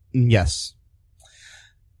happened. Yes.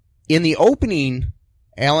 In the opening,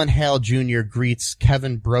 Alan Hale Jr. greets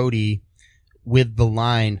Kevin Brodie with the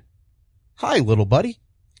line, "Hi, little buddy."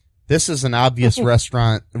 This is an obvious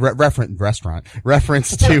reference to.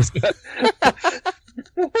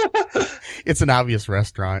 It's an obvious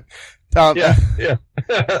restaurant.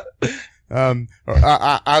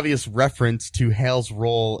 Obvious reference to Hale's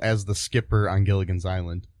role as the skipper on Gilligan's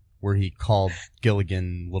Island, where he called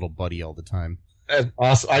Gilligan little buddy all the time. That's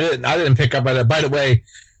awesome. I didn't pick up on it. By the way,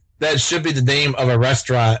 that should be the name of a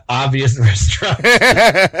restaurant. Obvious restaurant.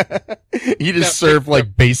 You just serve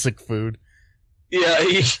like basic food. Yeah,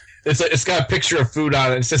 it's got a picture of food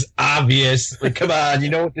on it. It says obvious. Like, come on, you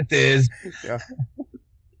know what this is. Yeah.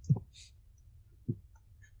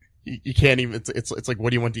 You can't even. It's like,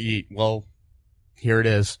 what do you want to eat? Well, here it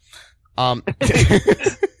is.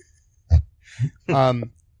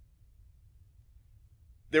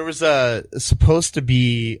 There was supposed to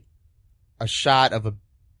be a shot of a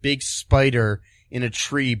big spider in a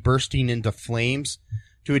tree bursting into flames.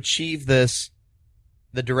 To achieve this,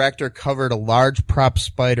 the director covered a large prop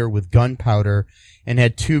spider with gunpowder and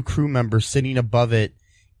had 2 crew members sitting above it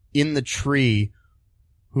in the tree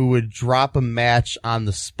who would drop a match on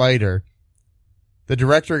the spider. The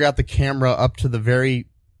director got the camera up to the very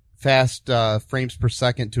fast frames per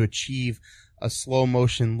second to achieve a slow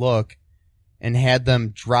motion look and had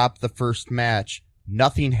them drop the first match.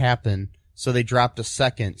 Nothing happened, so they dropped a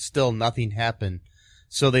second. Still nothing happened.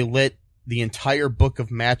 So they lit the entire book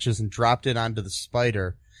of matches and dropped it onto the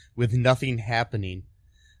spider with nothing happening.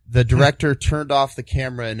 The director turned off the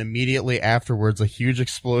camera, and immediately afterwards a huge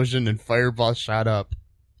explosion and fireball shot up,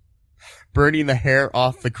 burning the hair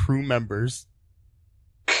off the crew members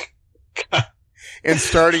and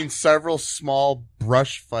starting several small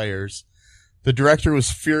brush fires. The director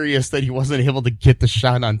was furious that he wasn't able to get the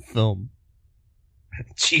shot on film.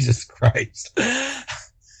 Jesus Christ.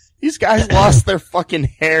 These guys lost their fucking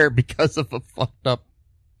hair because of a fucked up...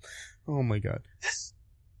 Oh my god.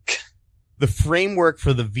 The framework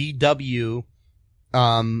for the VW,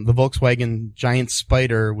 the Volkswagen Giant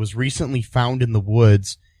Spider, was recently found in the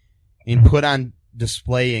woods and put on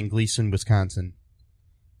display in Gleason, Wisconsin.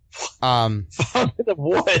 Found in the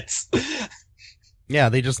woods? Yeah,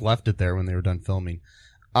 they just left it there when they were done filming.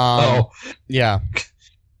 Yeah.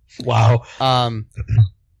 Wow.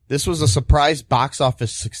 This was a surprise box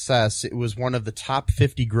office success. It was one of the top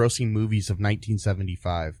 50 grossing movies of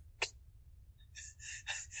 1975.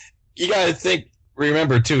 You gotta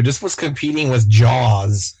remember too, this was competing with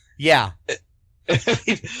Jaws. Yeah.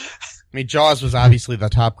 I mean, Jaws was obviously the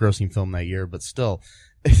top grossing film that year, but still.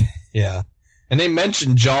 Yeah. And they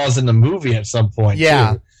mentioned Jaws in the movie at some point,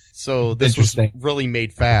 yeah. too. So this was really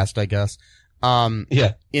made fast, I guess.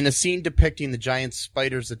 Yeah. In a scene depicting the giant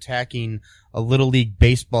spiders attacking a Little League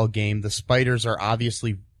baseball game, the spiders are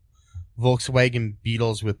obviously Volkswagen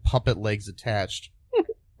Beetles with puppet legs attached.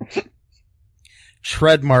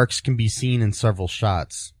 Tread marks can be seen in several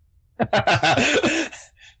shots.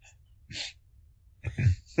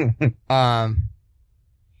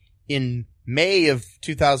 In May of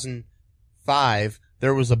 2005,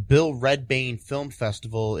 there was a Bill Redbane Film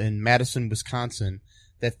Festival in Madison, Wisconsin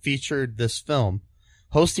that featured this film.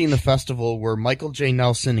 Hosting the festival were Michael J.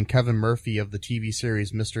 Nelson and Kevin Murphy of the TV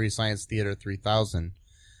series Mystery Science Theater 3000,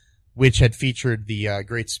 which had featured the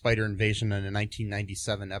Great Spider Invasion in a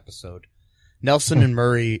 1997 episode. Nelson and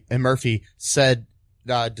Murphy said,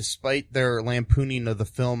 despite their lampooning of the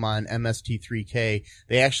film on MST3K,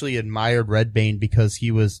 they actually admired Redbane because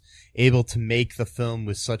he was able to make the film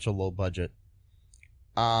with such a low budget.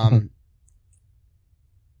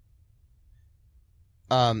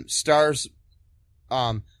 Stars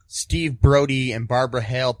Steve Brodie and Barbara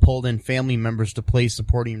Hale pulled in family members to play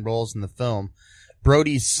supporting roles in the film.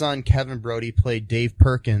 Brodie's son, Kevin Brodie, played Dave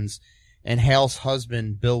Perkins, and Hale's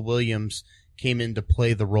husband, Bill Williams, came in to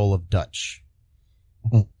play the role of Dutch,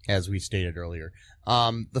 as we stated earlier.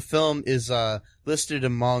 The film is listed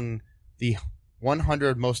among the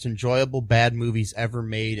 100 most enjoyable bad movies ever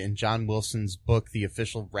made in John Wilson's book, The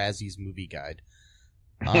Official Razzies Movie Guide.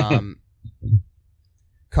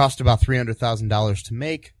 Cost about $300,000 to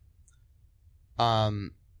make.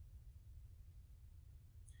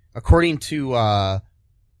 According to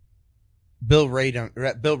Bill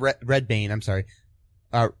Redbane, I'm sorry.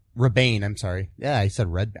 Rebane, I'm sorry. Yeah, I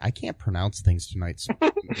said Red. I can't pronounce things tonight.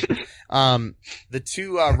 The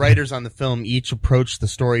two writers on the film each approached the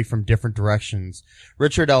story from different directions.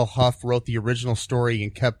 Richard L. Huff wrote the original story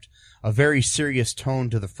and kept a very serious tone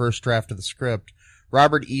to the first draft of the script.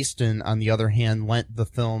 Robert Easton, on the other hand, lent the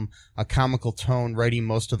film a comical tone, writing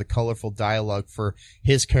most of the colorful dialogue for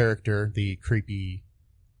his character, the creepy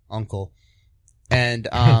uncle, and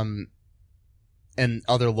and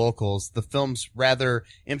other locals. The film's rather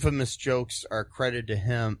infamous jokes are credited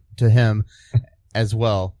to him as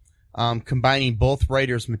well. Combining both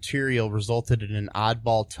writers' material resulted in an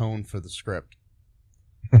oddball tone for the script.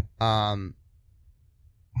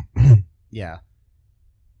 Yeah.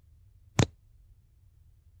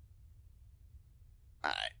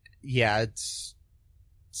 Yeah, it's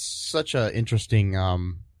such a interesting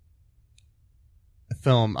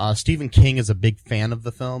film. Stephen King is a big fan of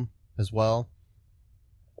the film as well.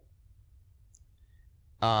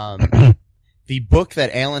 The book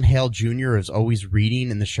that Alan Hale Jr. is always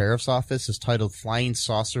reading in the sheriff's office is titled Flying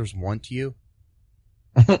Saucers Want You.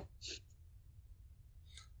 Well,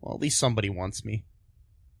 at least somebody wants me.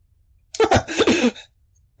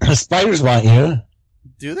 Spiders want you.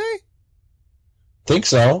 Do they? Think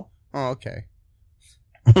so. Oh, okay.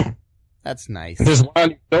 That's nice. There's one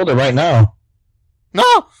on your shoulder right now.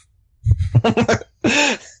 No!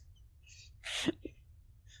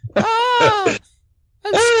 Ah!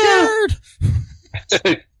 I'm scared!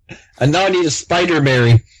 And now I need a Spider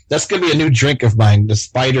Mary. That's going to be a new drink of mine. The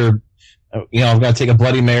Spider, I'm going to take a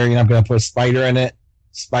Bloody Mary and I'm going to put a spider in it.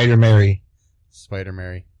 Spider Mary. Spider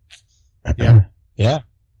Mary. Yeah. Yeah.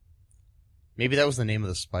 Maybe that was the name of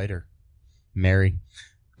the spider. Mary.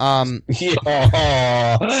 Yeah,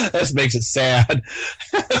 this makes it sad.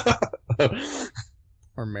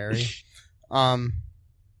 Or Mary.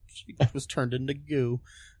 She was turned into goo.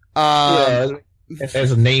 Yeah, it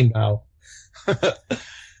has a name now. It's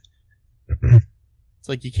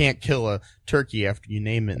like you can't kill a turkey after you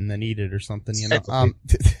name it and then eat it or something, you know.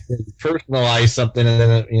 Personalize something and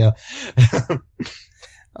then,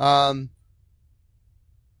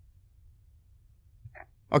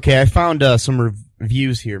 Okay, I found some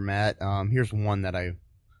reviews here, Matt. Here's one that I'm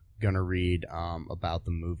gonna read about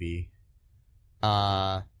the movie.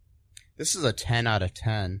 This is a 10 out of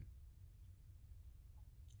 10.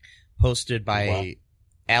 Posted by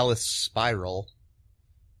Alice Spiral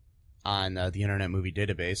on the Internet Movie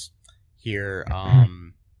Database here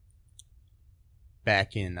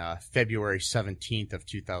back in February 17th of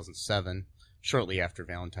 2007, shortly after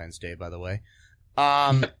Valentine's Day, by the way.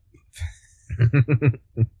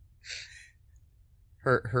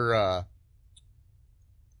 Her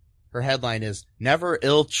headline is "Never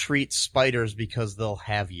ill-treat spiders because they'll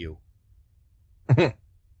have you."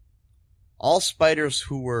 All spiders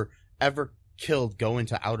who were ever killed go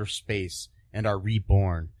into outer space and are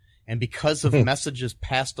reborn. And because of messages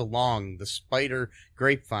passed along the spider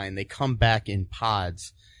grapevine, they come back in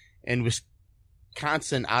pods. And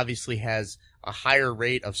Wisconsin obviously has a higher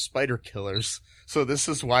rate of spider killers, so this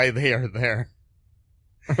is why they are there.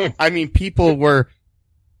 I mean, people were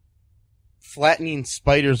flattening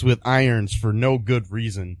spiders with irons for no good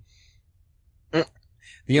reason.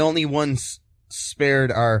 The only ones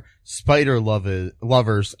spared are spider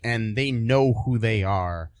lovers, and they know who they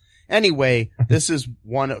are. Anyway, this is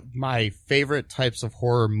one of my favorite types of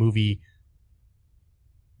horror movie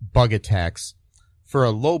bug attacks. For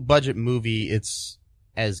a low-budget movie, it's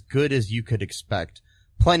as good as you could expect.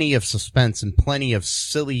 Plenty of suspense and plenty of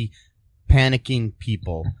silly, panicking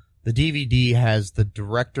people. The DVD has the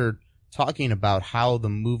director talking about how the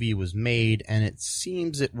movie was made, and it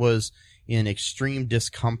seems it was in extreme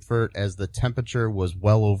discomfort as the temperature was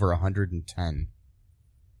well over 110.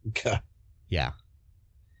 Okay. Yeah.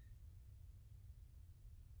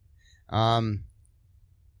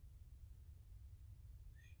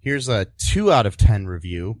 Here's a 2 out of 10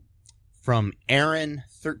 review from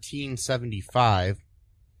Aaron1375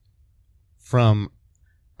 from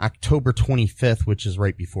October 25th, which is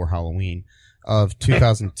right before Halloween. of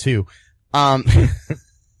 2002.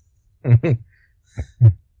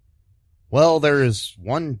 Well, there is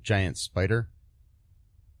one giant spider.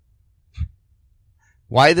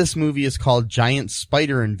 Why this movie is called Giant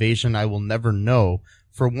Spider Invasion, I will never know.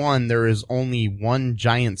 For one, there is only one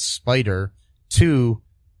giant spider. Two,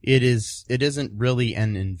 it isn't really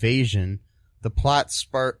an invasion. The plot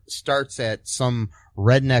starts at some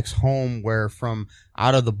redneck's home where from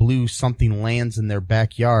out of the blue something lands in their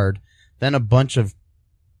backyard. Then a bunch of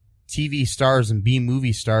TV stars and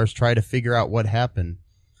B-movie stars try to figure out what happened.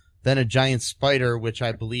 Then a giant spider, which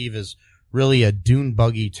I believe is really a dune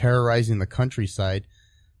buggy terrorizing the countryside.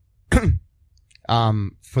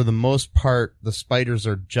 For the most part, the spiders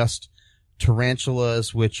are just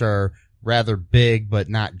tarantulas, which are rather big but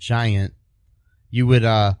not giant. You would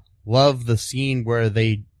love the scene where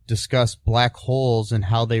they discuss black holes and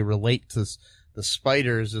how they relate to the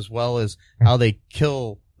spiders, as well as how they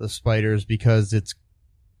kill the spiders, because it's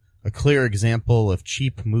a clear example of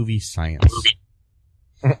cheap movie science.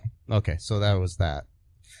 Okay, so that was that.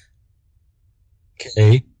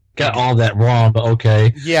 Okay. Got all that wrong, but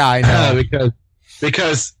okay. Yeah, I know.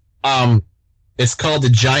 Because it's called the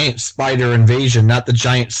Giant Spider Invasion, not the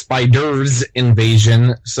Giant Spiders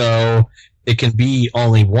Invasion. So it can be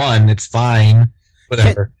only one. It's fine.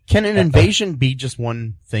 Whatever. Can an invasion be just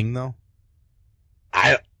one thing, though?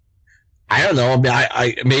 I don't know. I mean,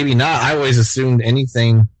 I maybe not. I always assumed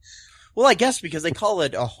anything. Well, I guess because they call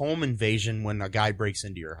it a home invasion when a guy breaks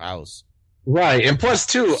into your house. Right, and plus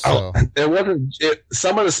too, So-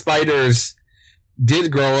 some of the spiders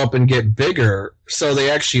did grow up and get bigger, so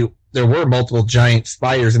there were multiple giant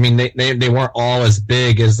spiders. I mean, they weren't all as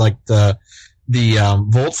big as like the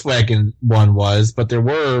Volkswagen one was, but there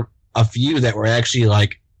were a few that were actually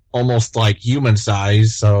like almost like human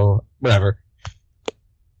size. So whatever.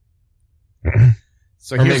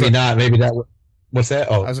 So Or maybe not. Maybe that. What's that?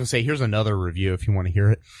 Oh, I was going to say, here's another review if you want to hear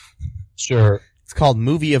it. sure. It's called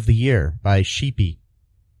Movie of the Year by Sheepy.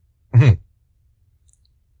 Mhm.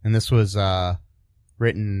 And this was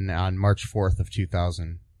written on March 4th of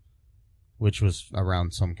 2000, which was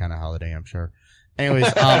around some kind of holiday, I'm sure.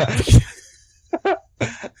 Anyways,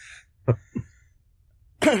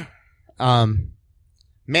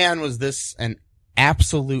 man, was this an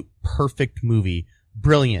absolute perfect movie.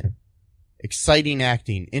 Brilliant. Exciting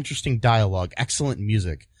acting, interesting dialogue, excellent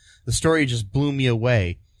music. The story just blew me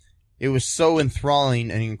away. It was so enthralling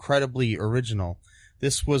and incredibly original.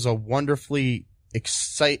 This was a wonderfully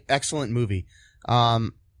excellent movie.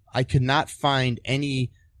 I could not find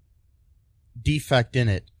any defect in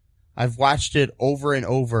it. I've watched it over and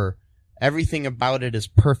over. Everything about it is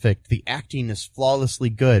perfect. The acting is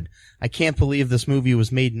flawlessly good. I can't believe this movie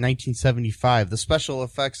was made in 1975. The special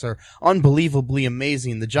effects are unbelievably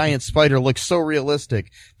amazing. The giant spider looks so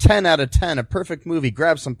realistic. 10 out of 10. A perfect movie.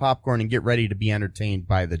 Grab some popcorn and get ready to be entertained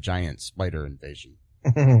by the giant spider invasion.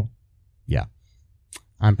 Yeah.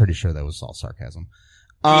 I'm pretty sure that was all sarcasm.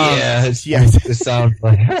 It sounds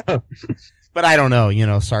like. But I don't know. You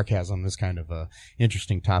know, sarcasm is kind of a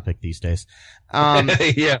interesting topic these days.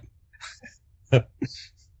 Yeah.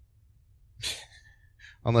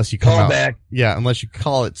 Unless you call Call back. Yeah, unless you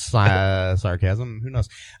call it sarcasm. Who knows?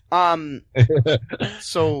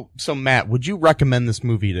 So Matt, would you recommend this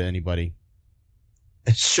movie to anybody?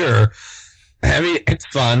 Sure. I mean, it's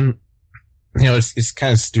fun. You know, it's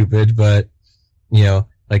kind of stupid, but you know,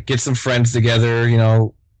 like get some friends together. You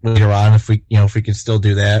know, later on if we can still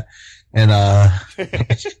do that. And well,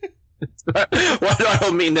 I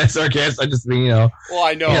don't mean that sarcastic. I just mean Well,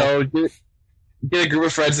 I know. Get a group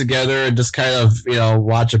of friends together and just kind of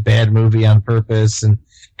watch a bad movie on purpose, and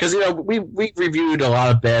because we reviewed a lot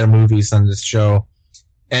of bad movies on this show,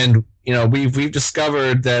 and we've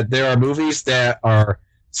discovered that there are movies that are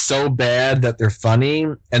so bad that they're funny,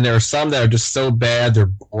 and there are some that are just so bad they're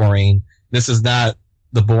boring. This is not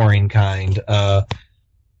the boring kind. No,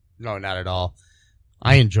 not at all.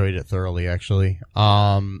 I enjoyed it thoroughly, actually.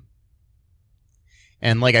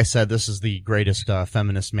 And like I said, this is the greatest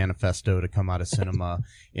feminist manifesto to come out of cinema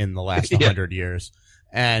in the last 100 years.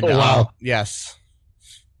 And wow. Yes,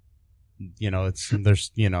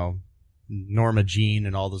 there's Norma Jean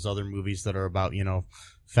and all those other movies that are about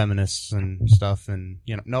feminists and stuff, and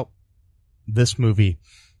nope, this movie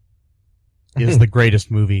is the greatest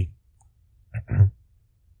movie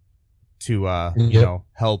to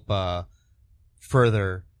help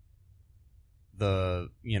further the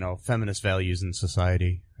feminist values in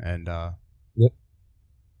society. And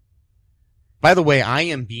by the way, I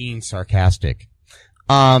am being sarcastic.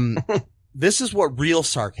 This is what real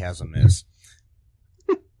sarcasm is.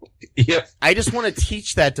 Yep. I just want to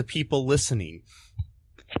teach that to people listening.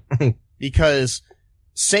 Because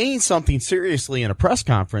saying something seriously in a press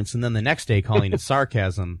conference and then the next day calling it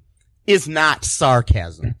sarcasm is not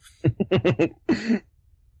sarcasm.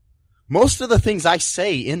 Most of the things I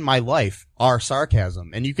say in my life are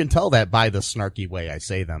sarcasm, and you can tell that by the snarky way I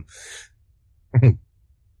say them.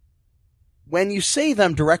 When you say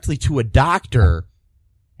them directly to a doctor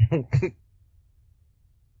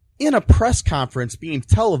in a press conference being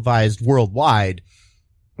televised worldwide,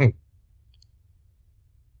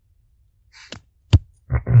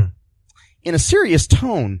 in a serious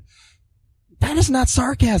tone, that is not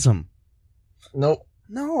sarcasm. Nope.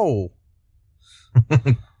 No.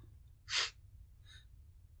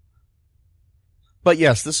 But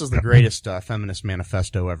yes, this is the greatest feminist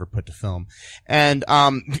manifesto ever put to film. And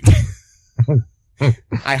I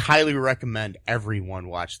highly recommend everyone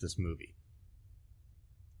watch this movie.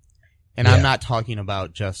 And I'm not talking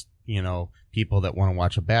about just, people that want to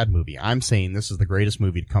watch a bad movie. I'm saying this is the greatest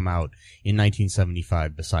movie to come out in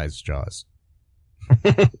 1975 besides Jaws.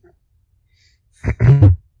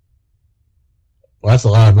 Well, that's a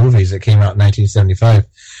lot of movies that came out in 1975.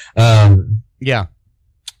 Yeah.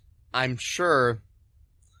 I'm sure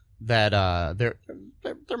that there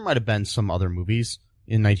might have been some other movies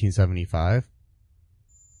in 1975.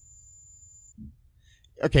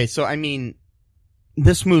 Okay, so I mean,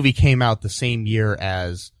 this movie came out the same year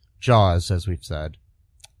as Jaws, as we've said.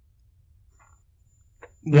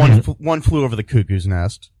 One Flew Over the Cuckoo's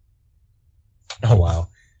Nest. Oh wow.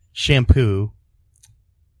 Shampoo.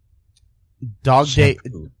 Dog Day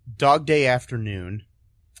Afternoon.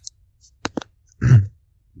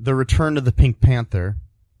 The Return of the Pink Panther.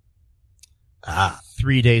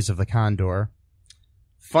 3 Days of the Condor.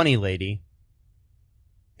 Funny Lady.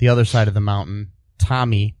 The Other Side of the Mountain.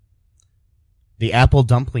 Tommy. The Apple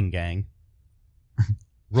Dumpling Gang.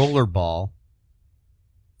 Rollerball.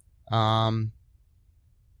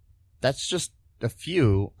 That's just a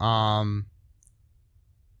few.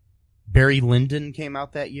 Barry Lyndon came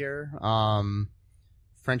out that year.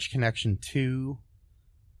 French Connection 2.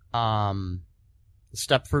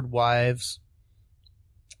 Stepford Wives.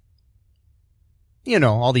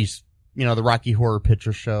 All these, the Rocky Horror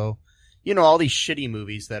Picture Show. All these shitty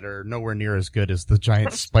movies that are nowhere near as good as the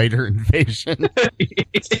giant spider invasion.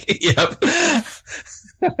 Yep.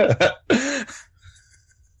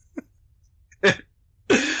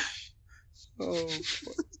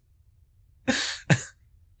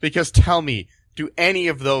 Because tell me, do any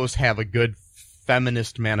of those have a good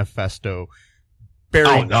feminist manifesto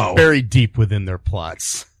buried deep within their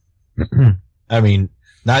plots? I mean,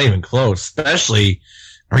 not even close, especially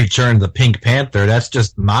Return of the Pink Panther. That's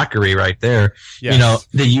just mockery right there. Yes.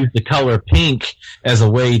 They use the color pink as a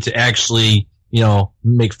way to actually,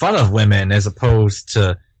 make fun of women as opposed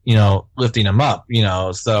to, lifting them up,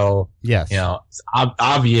 so, yes. It's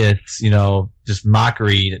obvious, just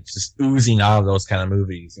mockery that's just oozing out of those kind of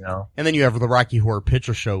movies, And then you have the Rocky Horror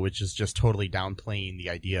Picture Show, which is just totally downplaying the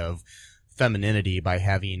idea of femininity by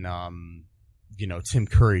having, Tim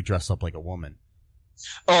Curry dress up like a woman.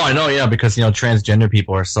 Oh, I know, yeah, because, transgender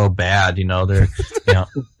people are so bad, they're,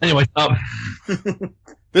 anyway,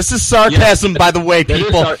 This is sarcasm, by the way,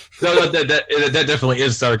 people. That definitely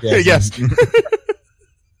is sarcasm. Yes.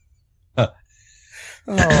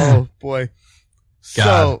 Oh, boy. God.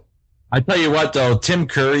 So, I tell you what, though, Tim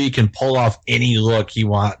Curry can pull off any look he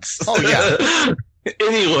wants. Oh, yeah.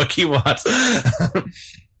 Any look he wants.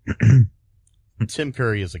 Tim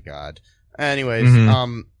Curry is a god. Anyways,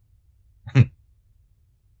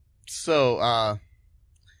 So,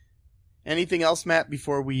 anything else, Matt,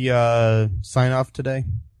 before we sign off today?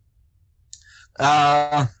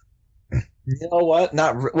 You know what?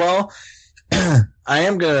 Well, I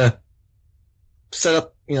am gonna set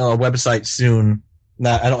up, a website soon.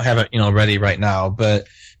 I don't have it, ready right now, but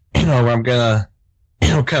where I'm gonna,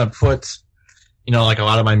 kind of put, like a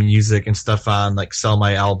lot of my music and stuff on, like sell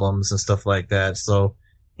my albums and stuff like that. So,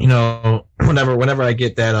 whenever I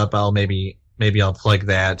get that up, maybe I'll plug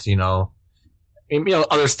that,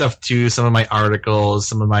 other stuff too, some of my articles,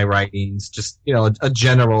 some of my writings, just, a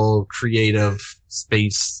general creative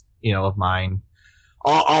space, of mine.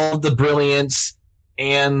 All of the brilliance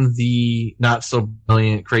and the not so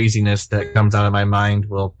brilliant craziness that comes out of my mind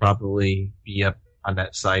will probably be up on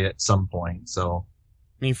that site at some point. So,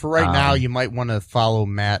 I mean, for right now, you might want to follow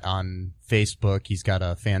Matt on Facebook. He's got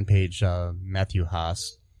a fan page, Matthew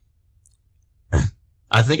Haas.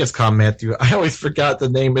 I think it's called Matthew. I always forgot the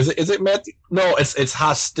name. Is it Matthew? No, it's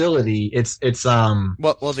Hostility. It's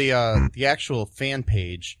Well, the actual fan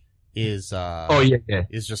page is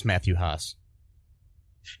is just Matthew Haas.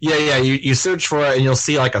 Yeah. You search for it and you'll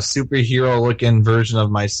see like a superhero looking version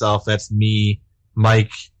of myself. That's me.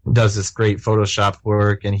 Mike does this great Photoshop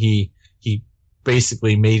work, and he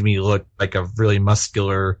basically made me look like a really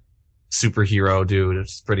muscular superhero dude.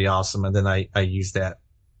 It's pretty awesome. And then I use that,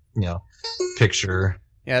 picture.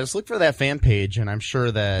 Yeah, just look for that fan page, and I'm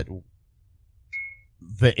sure that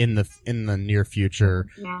in the near future,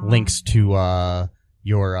 links to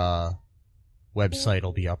your website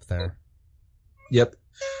will be up there. Yep.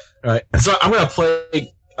 All right. So I'm gonna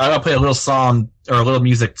play a little song or a little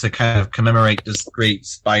music to kind of commemorate this great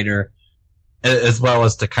spider, as well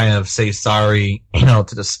as to kind of say sorry, to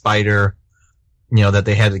the spider, that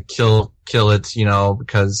they had to kill it,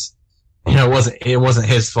 because it wasn't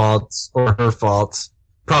his fault or her fault.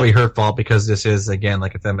 Probably her fault, because this is, again,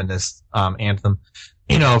 like a feminist anthem,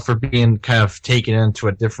 for being kind of taken into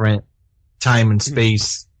a different time and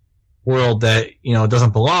space world that,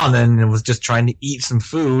 doesn't belong, and it was just trying to eat some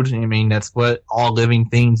food. I mean, that's what all living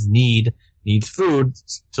things needs food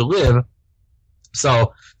to live.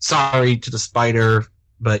 So sorry to the spider,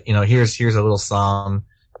 but, here's a little song,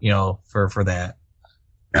 for that.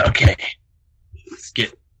 Okay. Let's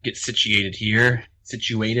get situated here.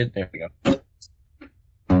 Situated. There we go.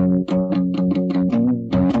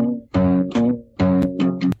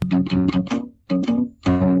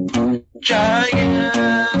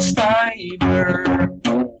 Giant spider.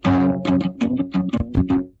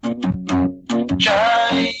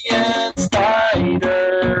 Giant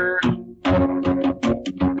spider.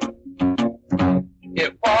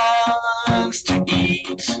 It wants to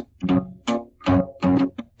eat.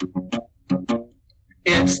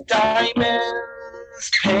 Its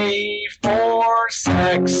diamonds pay for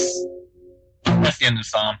sex. That's the end of the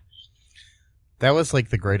song. That was like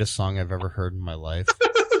the greatest song I've ever heard in my life.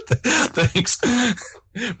 Thanks.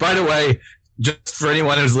 By the way, just for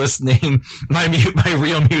anyone who's listening, my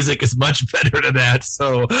real music is much better than that.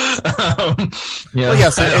 So, Well,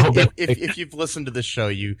 yes. If you've listened to this show,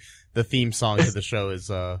 the theme song to the show is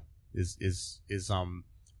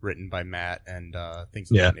written by Matt and things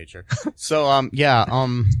of that nature. So,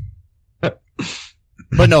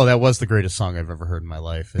 but no, that was the greatest song I've ever heard in my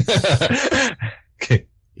life. Okay.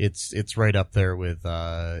 It's right up there with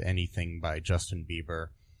anything by Justin Bieber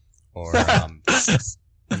or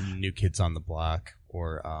New Kids on the Block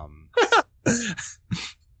or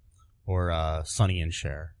Sonny and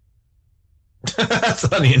Cher.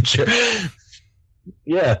 Sonny and Cher.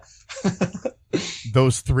 Yeah.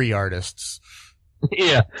 Those three artists.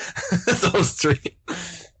 Yeah. Those three.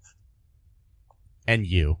 And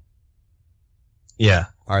you. Yeah.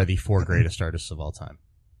 Are the four greatest artists of all time.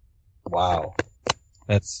 Wow.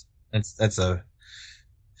 It's a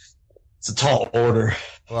tall order.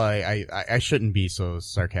 Well, I shouldn't be so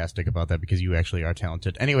sarcastic about that because you actually are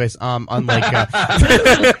talented. Anyways, unlike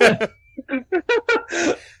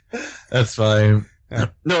that's fine.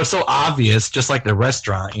 No, it's so obvious, just like the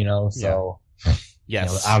restaurant, so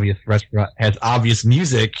yes. The obvious restaurant has obvious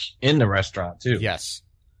music in the restaurant too. Yes.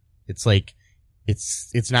 It's like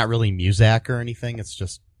it's not really music or anything, it's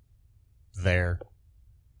just there.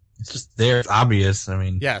 It's just there. It's obvious. I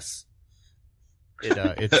mean, yes,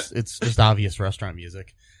 it's just obvious restaurant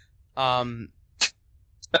music.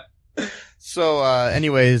 So,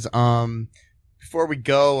 anyways, before we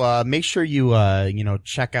go, make sure you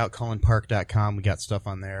check out cullenpark.com. We got stuff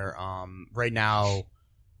on there. Right now,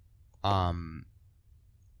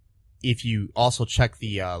 if you also check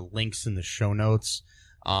the links in the show notes,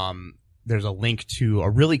 there's a link to a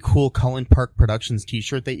really cool Cullen Park Productions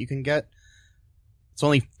t-shirt that you can get. It's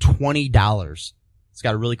only $20. It's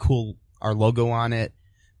got a really cool, our logo on it.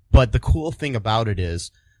 But the cool thing about it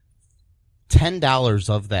is $10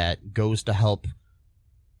 of that goes to help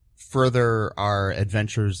further our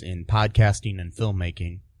adventures in podcasting and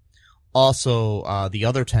filmmaking. Also, the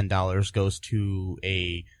other $10 goes to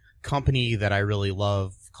a company that I really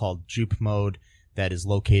love called Jupe Mode that is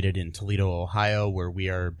located in Toledo, Ohio, where we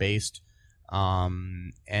are based.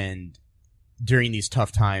 And during these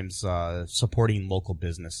tough times, supporting local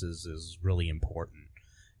businesses is really important.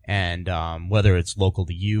 And whether it's local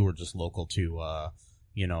to you or just local to,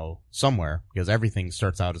 somewhere, because everything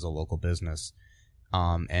starts out as a local business.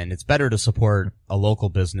 And it's better to support a local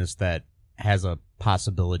business that has a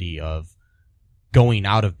possibility of going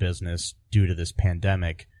out of business due to this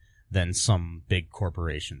pandemic than some big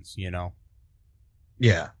corporations,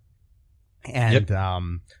 Yeah.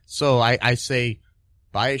 And so I say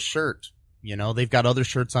buy a shirt. They've got other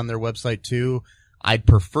shirts on their website too. I'd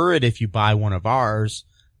prefer it if you buy one of ours,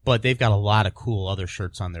 but they've got a lot of cool other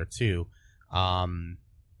shirts on there too.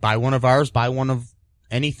 Buy one of ours, buy one of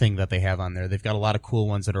anything that they have on there. They've got a lot of cool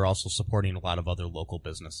ones that are also supporting a lot of other local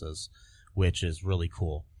businesses, which is really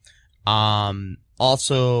cool.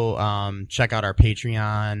 Also, check out our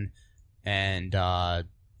Patreon and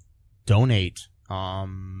donate.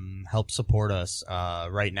 Help support us.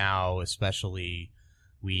 Right now, especially,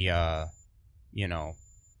 we are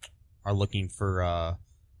looking for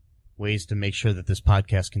ways to make sure that this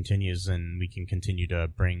podcast continues and we can continue to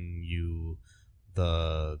bring you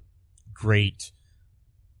the great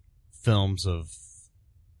films of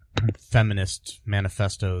feminist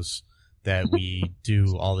manifestos that we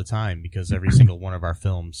do all the time, because every single one of our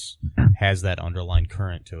films has that underlying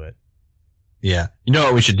current to it. Yeah. You know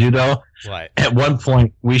what we should do, though? What? At one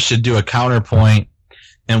point, we should do a counterpoint,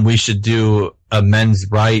 and we should do a men's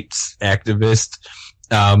rights activist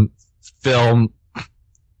film,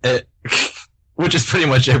 which is pretty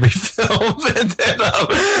much every film.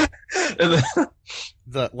 And then,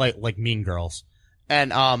 like Mean Girls.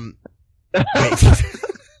 And, wait.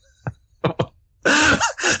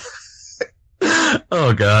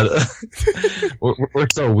 Oh, God. We're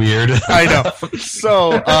so weird. I know.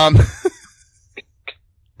 So,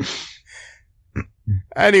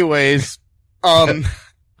 anyways, I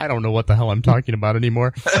don't know what the hell I'm talking about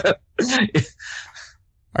anymore.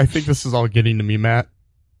 I think this is all getting to me, Matt.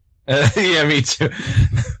 Yeah, me too.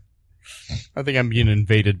 I think I'm being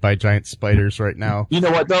invaded by giant spiders right now. You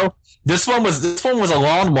know what, though? This one was a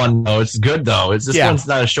long one, though. It's good, though. This one's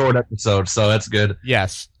not a short episode, so that's good.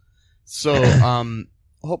 Yes. So,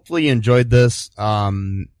 hopefully you enjoyed this.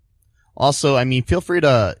 Also, I mean, feel free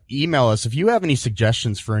to email us if you have any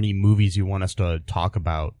suggestions for any movies you want us to talk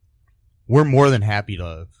about. We're more than happy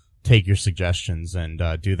to take your suggestions and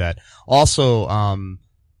do that. Also,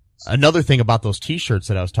 another thing about those t-shirts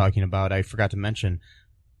that I was talking about, I forgot to mention.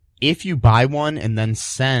 If you buy one and then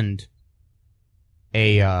send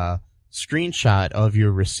a screenshot of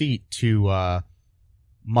your receipt to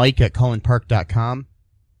mike@cullenpark.com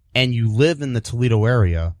and you live in the Toledo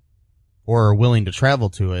area or are willing to travel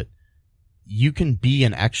to it, you can be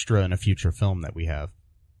an extra in a future film that we have.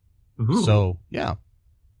 Ooh. So, yeah.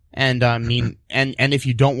 And I mean, and if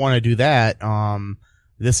you don't want to do that,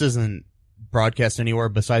 this isn't broadcast anywhere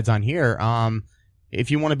besides on here.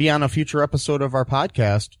 If you want to be on a future episode of our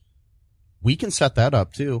podcast, we can set that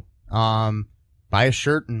up too. Buy a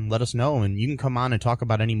shirt and let us know, and you can come on and talk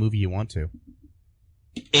about any movie you want to.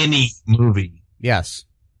 Any movie. Yes.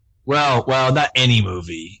 Well, not any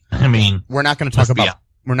movie. I mean, we're not going to talk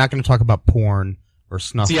about porn or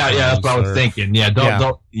snuff. Yeah, that's what I was thinking. Yeah,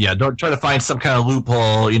 don't try to find some kind of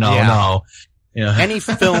loophole. No. Any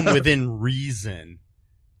film within reason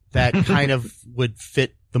that kind of would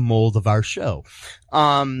fit the mold of our show.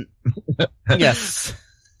 Yes.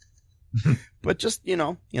 But just,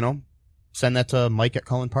 send that to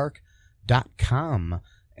mike@cullenpark.com.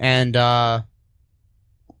 And, other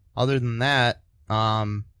than that,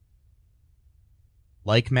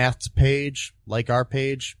 like Matt's page, like our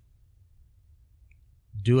page,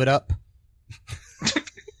 do it up.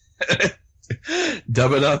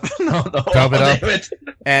 Dub it up. No. Dub it up.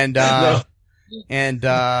 And, and,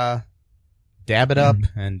 dab it up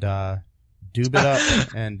and, doob it up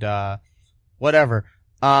and, whatever.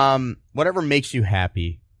 Whatever makes you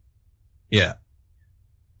happy. Yeah.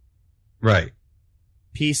 Right.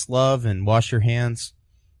 Peace, love, and wash your hands.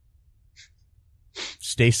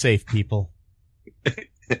 Stay safe, people.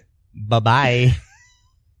 Bye-bye.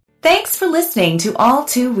 Thanks for listening to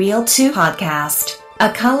ALL2REELTOO podcast,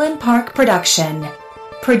 a Cullen Park production.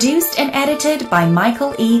 Produced and edited by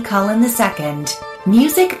Michael E. Cullen II.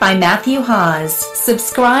 Music by Matthew Hawes.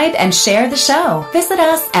 Subscribe and share the show. Visit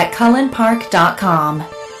us at cullenpark.com.